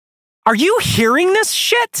 Are you hearing this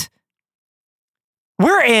shit?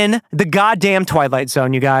 We're in the goddamn Twilight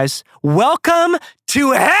Zone, you guys. Welcome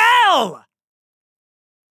to hell!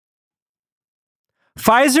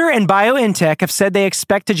 Pfizer and BioNTech have said they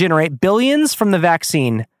expect to generate billions from the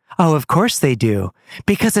vaccine. Oh, of course they do,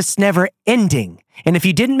 because it's never ending. And if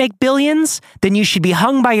you didn't make billions, then you should be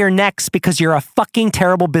hung by your necks because you're a fucking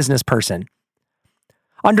terrible business person.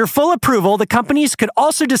 Under full approval, the companies could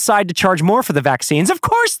also decide to charge more for the vaccines. Of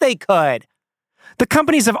course they could. The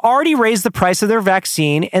companies have already raised the price of their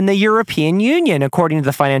vaccine in the European Union, according to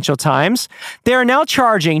the Financial Times. They are now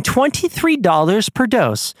charging $23 per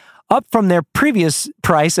dose, up from their previous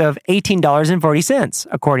price of $18.40,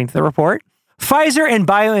 according to the report. Pfizer and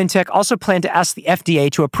BioNTech also plan to ask the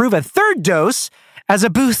FDA to approve a third dose as a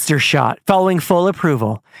booster shot following full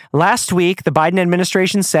approval. Last week, the Biden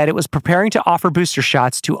administration said it was preparing to offer booster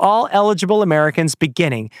shots to all eligible Americans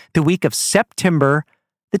beginning the week of September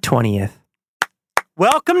the 20th.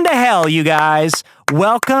 Welcome to hell, you guys.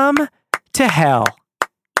 Welcome to hell.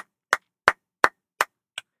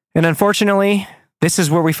 And unfortunately, this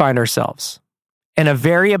is where we find ourselves, in a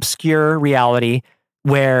very obscure reality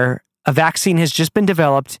where a vaccine has just been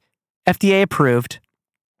developed, FDA approved,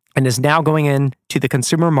 and is now going into the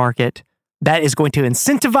consumer market that is going to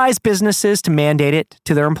incentivize businesses to mandate it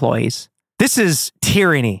to their employees. This is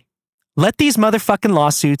tyranny. Let these motherfucking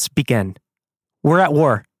lawsuits begin. We're at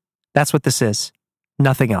war. That's what this is.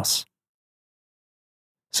 Nothing else.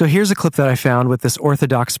 So here's a clip that I found with this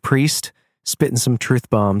Orthodox priest spitting some truth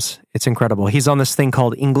bombs. It's incredible. He's on this thing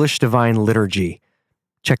called English Divine Liturgy.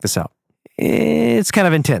 Check this out. It's kind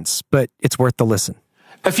of intense, but it's worth the listen.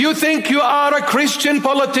 If you think you are a Christian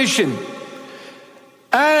politician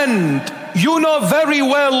and you know very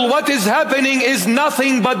well what is happening is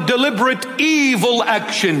nothing but deliberate evil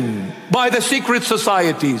action by the secret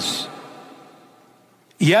societies,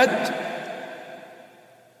 yet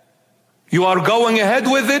you are going ahead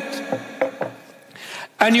with it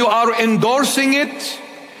and you are endorsing it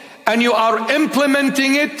and you are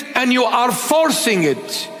implementing it and you are forcing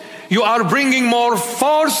it. You are bringing more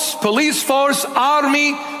force, police force,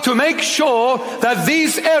 army, to make sure that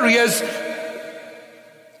these areas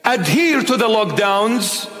adhere to the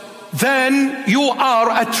lockdowns. Then you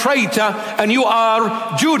are a traitor and you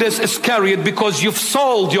are Judas Iscariot, because you've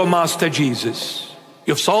sold your master Jesus.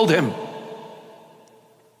 You've sold him.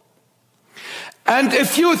 And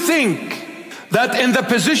if you think that in the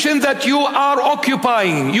position that you are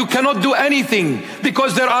occupying, you cannot do anything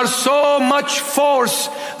because there are so much force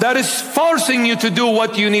that is forcing you to do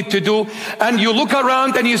what you need to do, and you look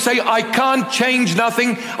around and you say, I can't change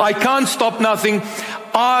nothing, I can't stop nothing,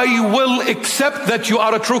 I will accept that you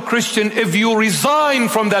are a true Christian if you resign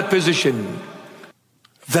from that position.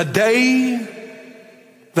 The day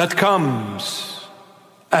that comes,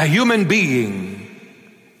 a human being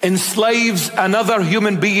enslaves another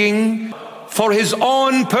human being for his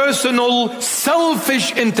own personal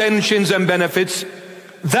selfish intentions and benefits,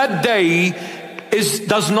 that day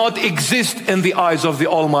does not exist in the eyes of the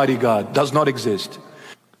Almighty God. Does not exist.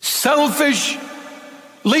 Selfish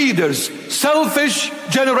leaders, selfish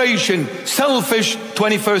generation, selfish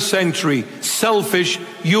 21st century, selfish,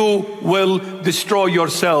 you will destroy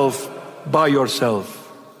yourself by yourself.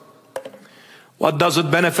 What does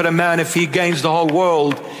it benefit a man if he gains the whole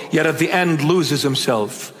world, yet at the end loses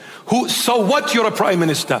himself? So what you're a prime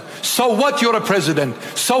minister? So what you're a president?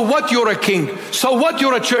 So what you're a king? So what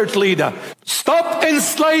you're a church leader? Stop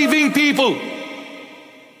enslaving people.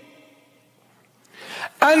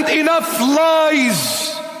 And enough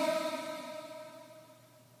lies.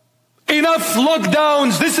 Enough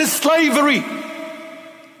lockdowns. This is slavery.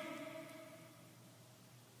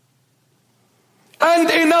 And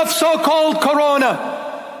enough so-called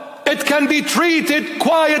corona. It can be treated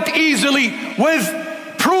quite easily with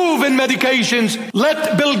proven medications.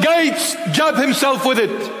 Let Bill Gates jab himself with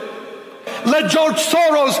it. Let George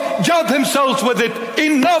Soros jab himself with it.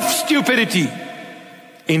 Enough stupidity.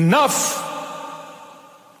 Enough.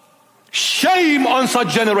 Shame on such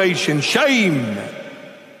generation. Shame.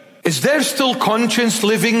 Is there still conscience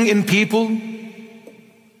living in people?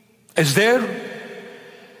 Is there?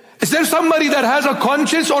 Is there somebody that has a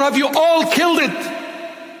conscience, or have you all killed it?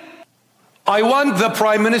 I want the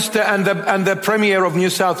Prime Minister and the Premier of New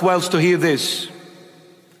South Wales to hear this.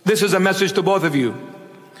 This is a message to both of you.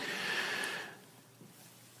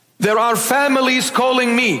 There are families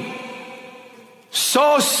calling me,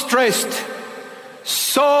 so stressed,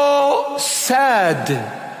 so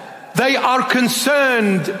sad. They are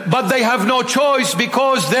concerned, but they have no choice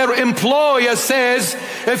because their employer says,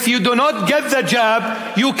 if you do not get the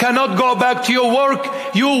jab, you cannot go back to your work.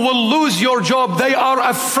 You will lose your job. They are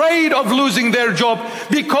afraid of losing their job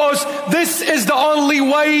because this is the only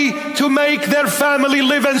way to make their family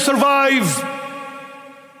live and survive.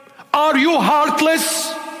 Are you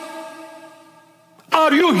heartless?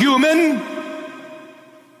 Are you human?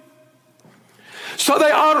 So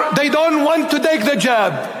they don't want to take the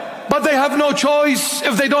jab. But they have no choice.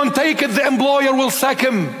 If they don't take it, the employer will sack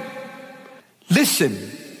him. Listen,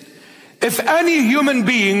 if any human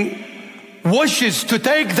being wishes to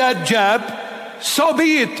take that jab, so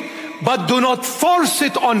be it. But do not force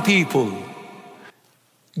it on people.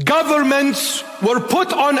 Governments were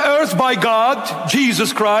put on earth by God,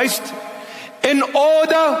 Jesus Christ, in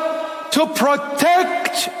order to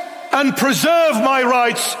protect and preserve my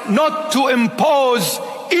rights, not to impose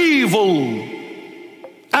evil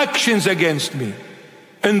actions against me.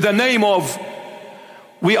 In the name of,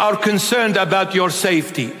 we are concerned about your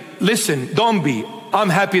safety. Listen, don't be. I'm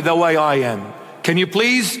happy the way I am. Can you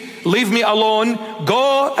please leave me alone?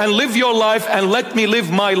 Go and live your life and let me live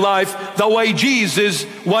my life the way Jesus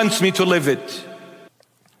wants me to live it.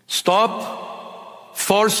 Stop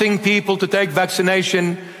forcing people to take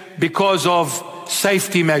vaccination because of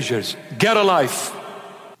safety measures. Get a life.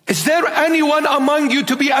 Is there anyone among you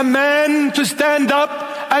to be a man to stand up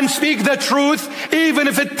and speak the truth, even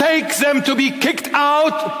if it takes them to be kicked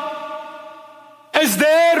out? Is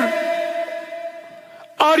there?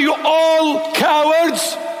 Are you all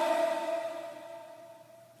cowards?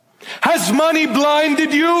 Has money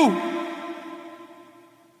blinded you?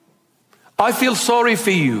 I feel sorry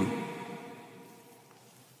for you.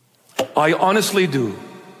 I honestly do.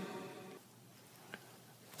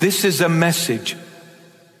 This is a message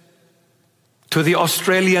to the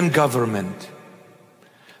Australian government.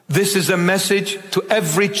 This is a message to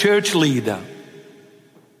every church leader.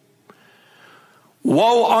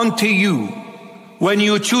 Woe unto you when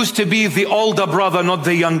you choose to be the older brother, not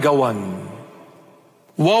the younger one.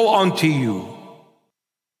 Woe unto you.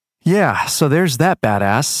 Yeah, so there's that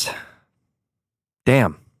badass.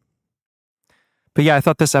 Damn. But yeah, I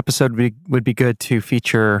thought this episode would be good to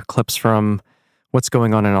feature clips from what's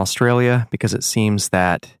going on in Australia, because it seems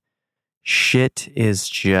that shit is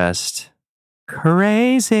just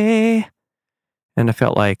crazy. And I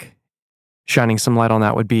felt like shining some light on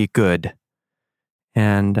that would be good.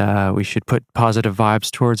 And we should put positive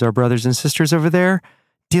vibes towards our brothers and sisters over there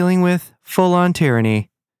dealing with full-on tyranny.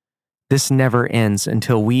 This never ends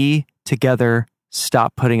until we together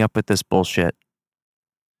stop putting up with this bullshit.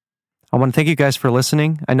 I want to thank you guys for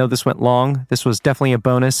listening. I know this went long. This was definitely a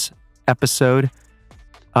bonus episode.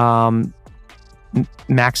 Maxed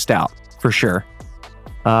out for sure.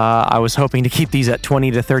 I was hoping to keep these at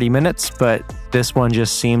 20 to 30 minutes, but this one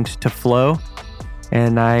just seemed to flow.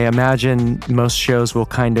 And I imagine most shows will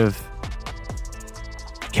kind of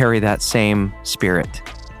carry that same spirit.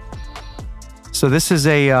 So this is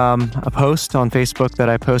a post on Facebook that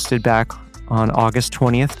I posted back on August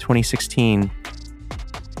 20th, 2016.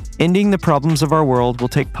 Ending the problems of our world will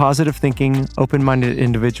take positive thinking, open-minded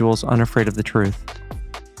individuals unafraid of the truth.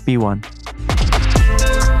 Be one.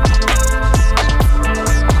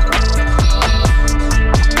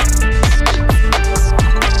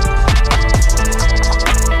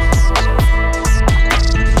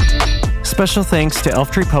 Special thanks to Elf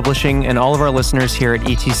Tree Publishing and all of our listeners here at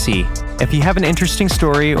ETC. If you have an interesting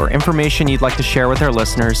story or information you'd like to share with our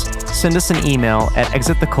listeners, send us an email at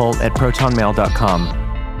exitthecult@protonmail.com.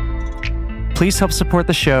 Please help support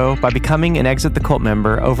the show by becoming an Exit the Cult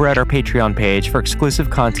member over at our Patreon page for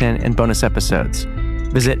exclusive content and bonus episodes.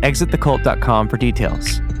 Visit exitthecult.com for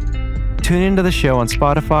details. Tune into the show on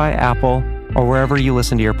Spotify, Apple, or wherever you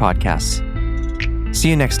listen to your podcasts. See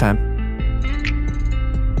you next time.